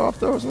a beer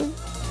after or something?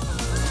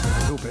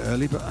 A little bit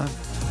early, but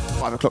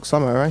 5 o'clock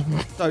somewhere, right?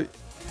 So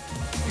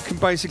you can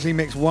basically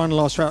mix one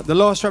last track. The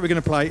last track we're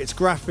going to play, it's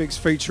Graphics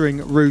featuring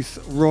Ruth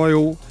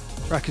Royal.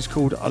 The track is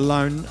called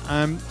Alone.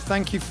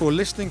 Thank you for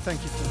listening.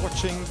 Thank you for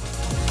watching.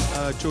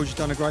 George, you've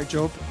done a great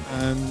job.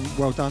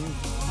 Well done.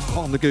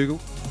 Hot on the Google.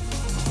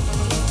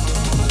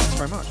 Thanks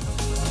very much.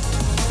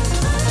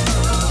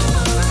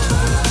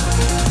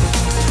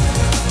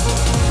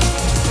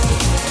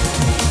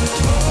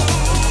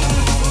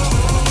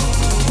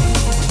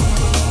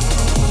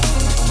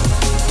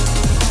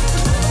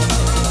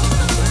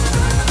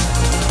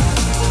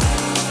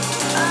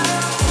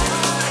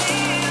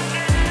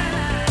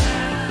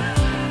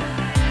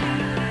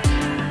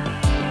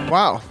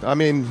 Wow, I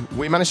mean,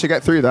 we managed to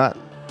get through that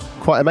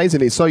quite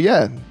amazingly. So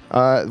yeah,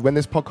 when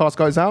this podcast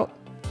goes out,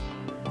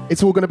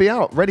 it's all going to be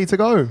out, ready to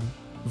go.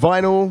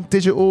 Vinyl,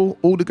 digital,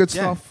 all the good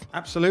stuff.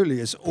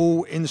 Absolutely, it's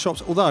all in the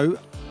shops. Although,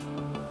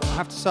 I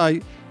have to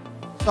say,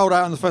 sold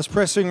out on the first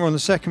pressing, we're on the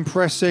second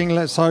pressing.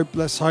 Let's hope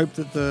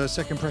that the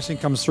second pressing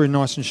comes through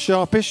nice and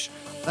sharpish.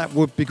 That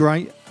would be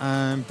great.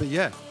 But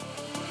yeah,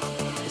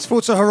 it's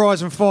Forza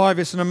Horizon 5.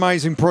 It's an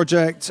amazing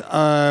project.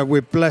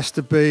 We're blessed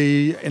to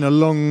be in a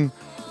long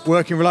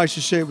working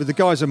relationship with the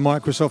guys at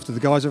Microsoft and the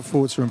guys at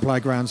Forza and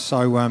Playgrounds.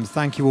 So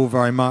thank you all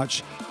very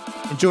much.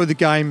 Enjoy the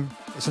game.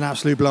 It's an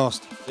absolute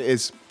blast. It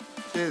is.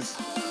 Cheers.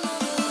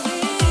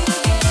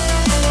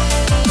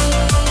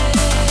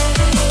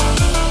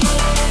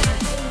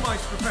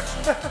 Almost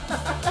professional.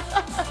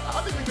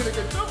 I think we did a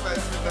good job, man.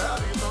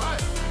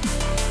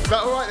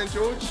 that all right then,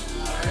 George?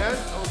 Yeah,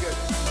 all good.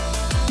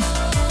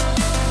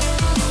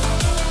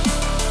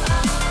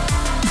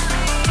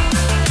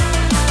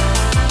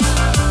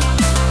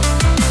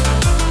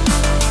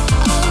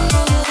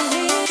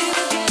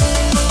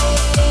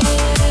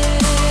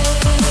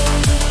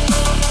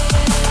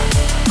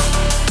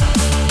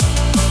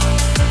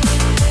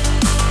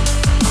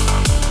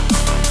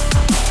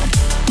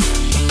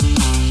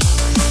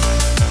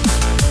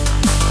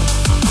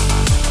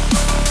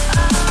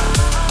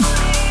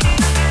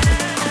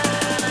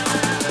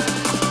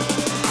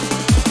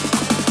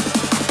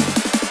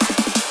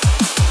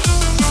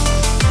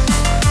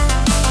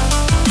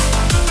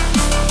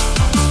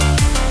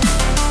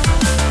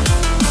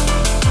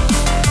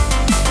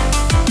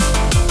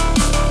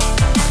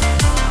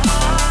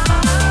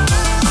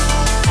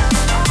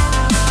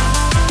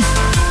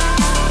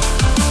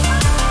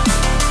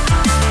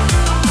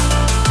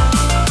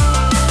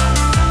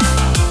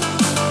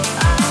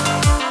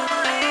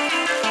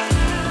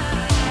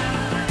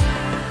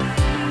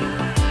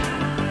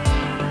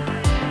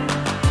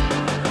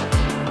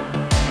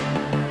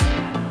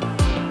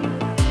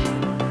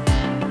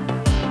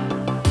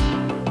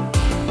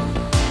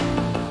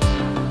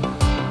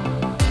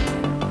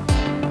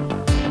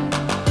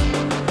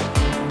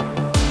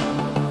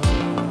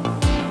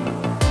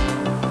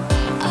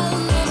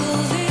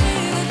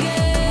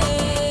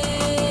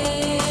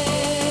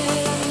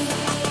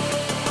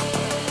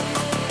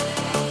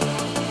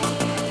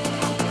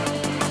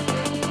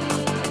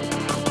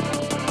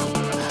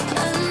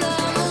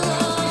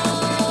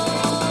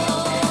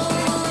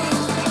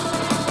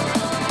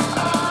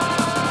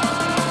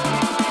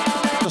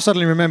 I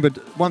suddenly remembered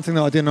one thing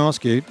that I didn't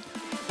ask you.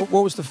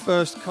 What was the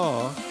first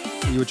car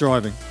that you were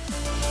driving?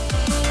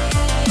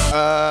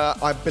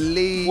 I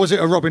believe... Was it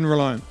a Robin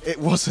Reliant? It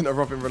wasn't a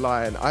Robin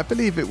Reliant. I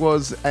believe it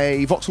was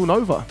a Vauxhall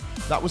Nova.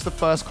 That was the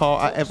first car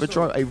I ever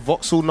drove. A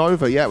Vauxhall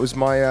Nova. Yeah, it was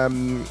my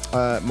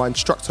my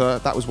instructor.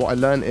 That was what I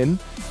learned in.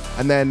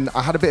 And then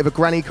I had a bit of a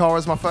granny car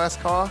as my first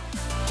car.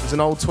 It was an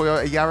old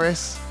Toyota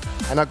Yaris.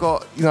 And I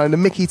got, the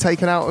Mickey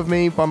taken out of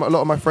me by a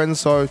lot of my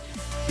friends. So,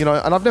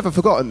 and I've never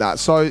forgotten that.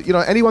 So,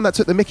 anyone that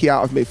took the Mickey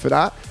out of me for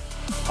that,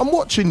 I'm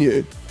watching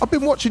you. I've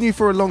been watching you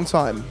for a long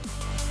time.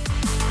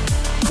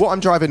 What I'm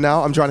driving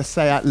now, I'm driving a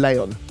Seat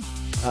Leon,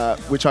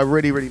 which I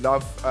really, really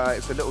love.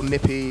 It's a little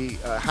nippy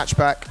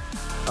hatchback.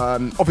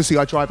 Obviously,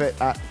 I drive it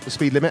at the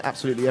speed limit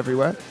absolutely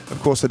everywhere.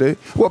 Of course I do.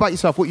 What about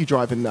yourself? What are you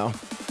driving now?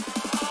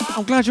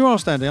 I'm glad you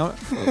asked, Andy. But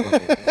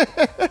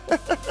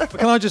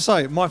can I just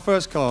say, my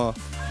first car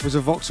was a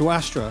Vauxhall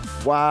Astra.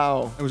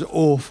 Wow. It was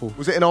awful.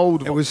 Was it an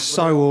old? It was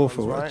so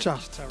awful. Ones, right?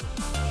 Just terrible.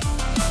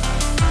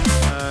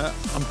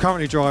 I'm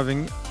currently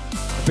driving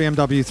a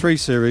BMW 3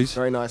 Series.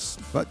 Very nice.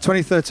 But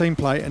 2013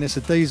 plate, and it's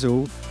a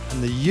diesel,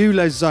 and the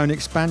ULEZ Zone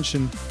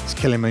expansion is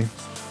killing me.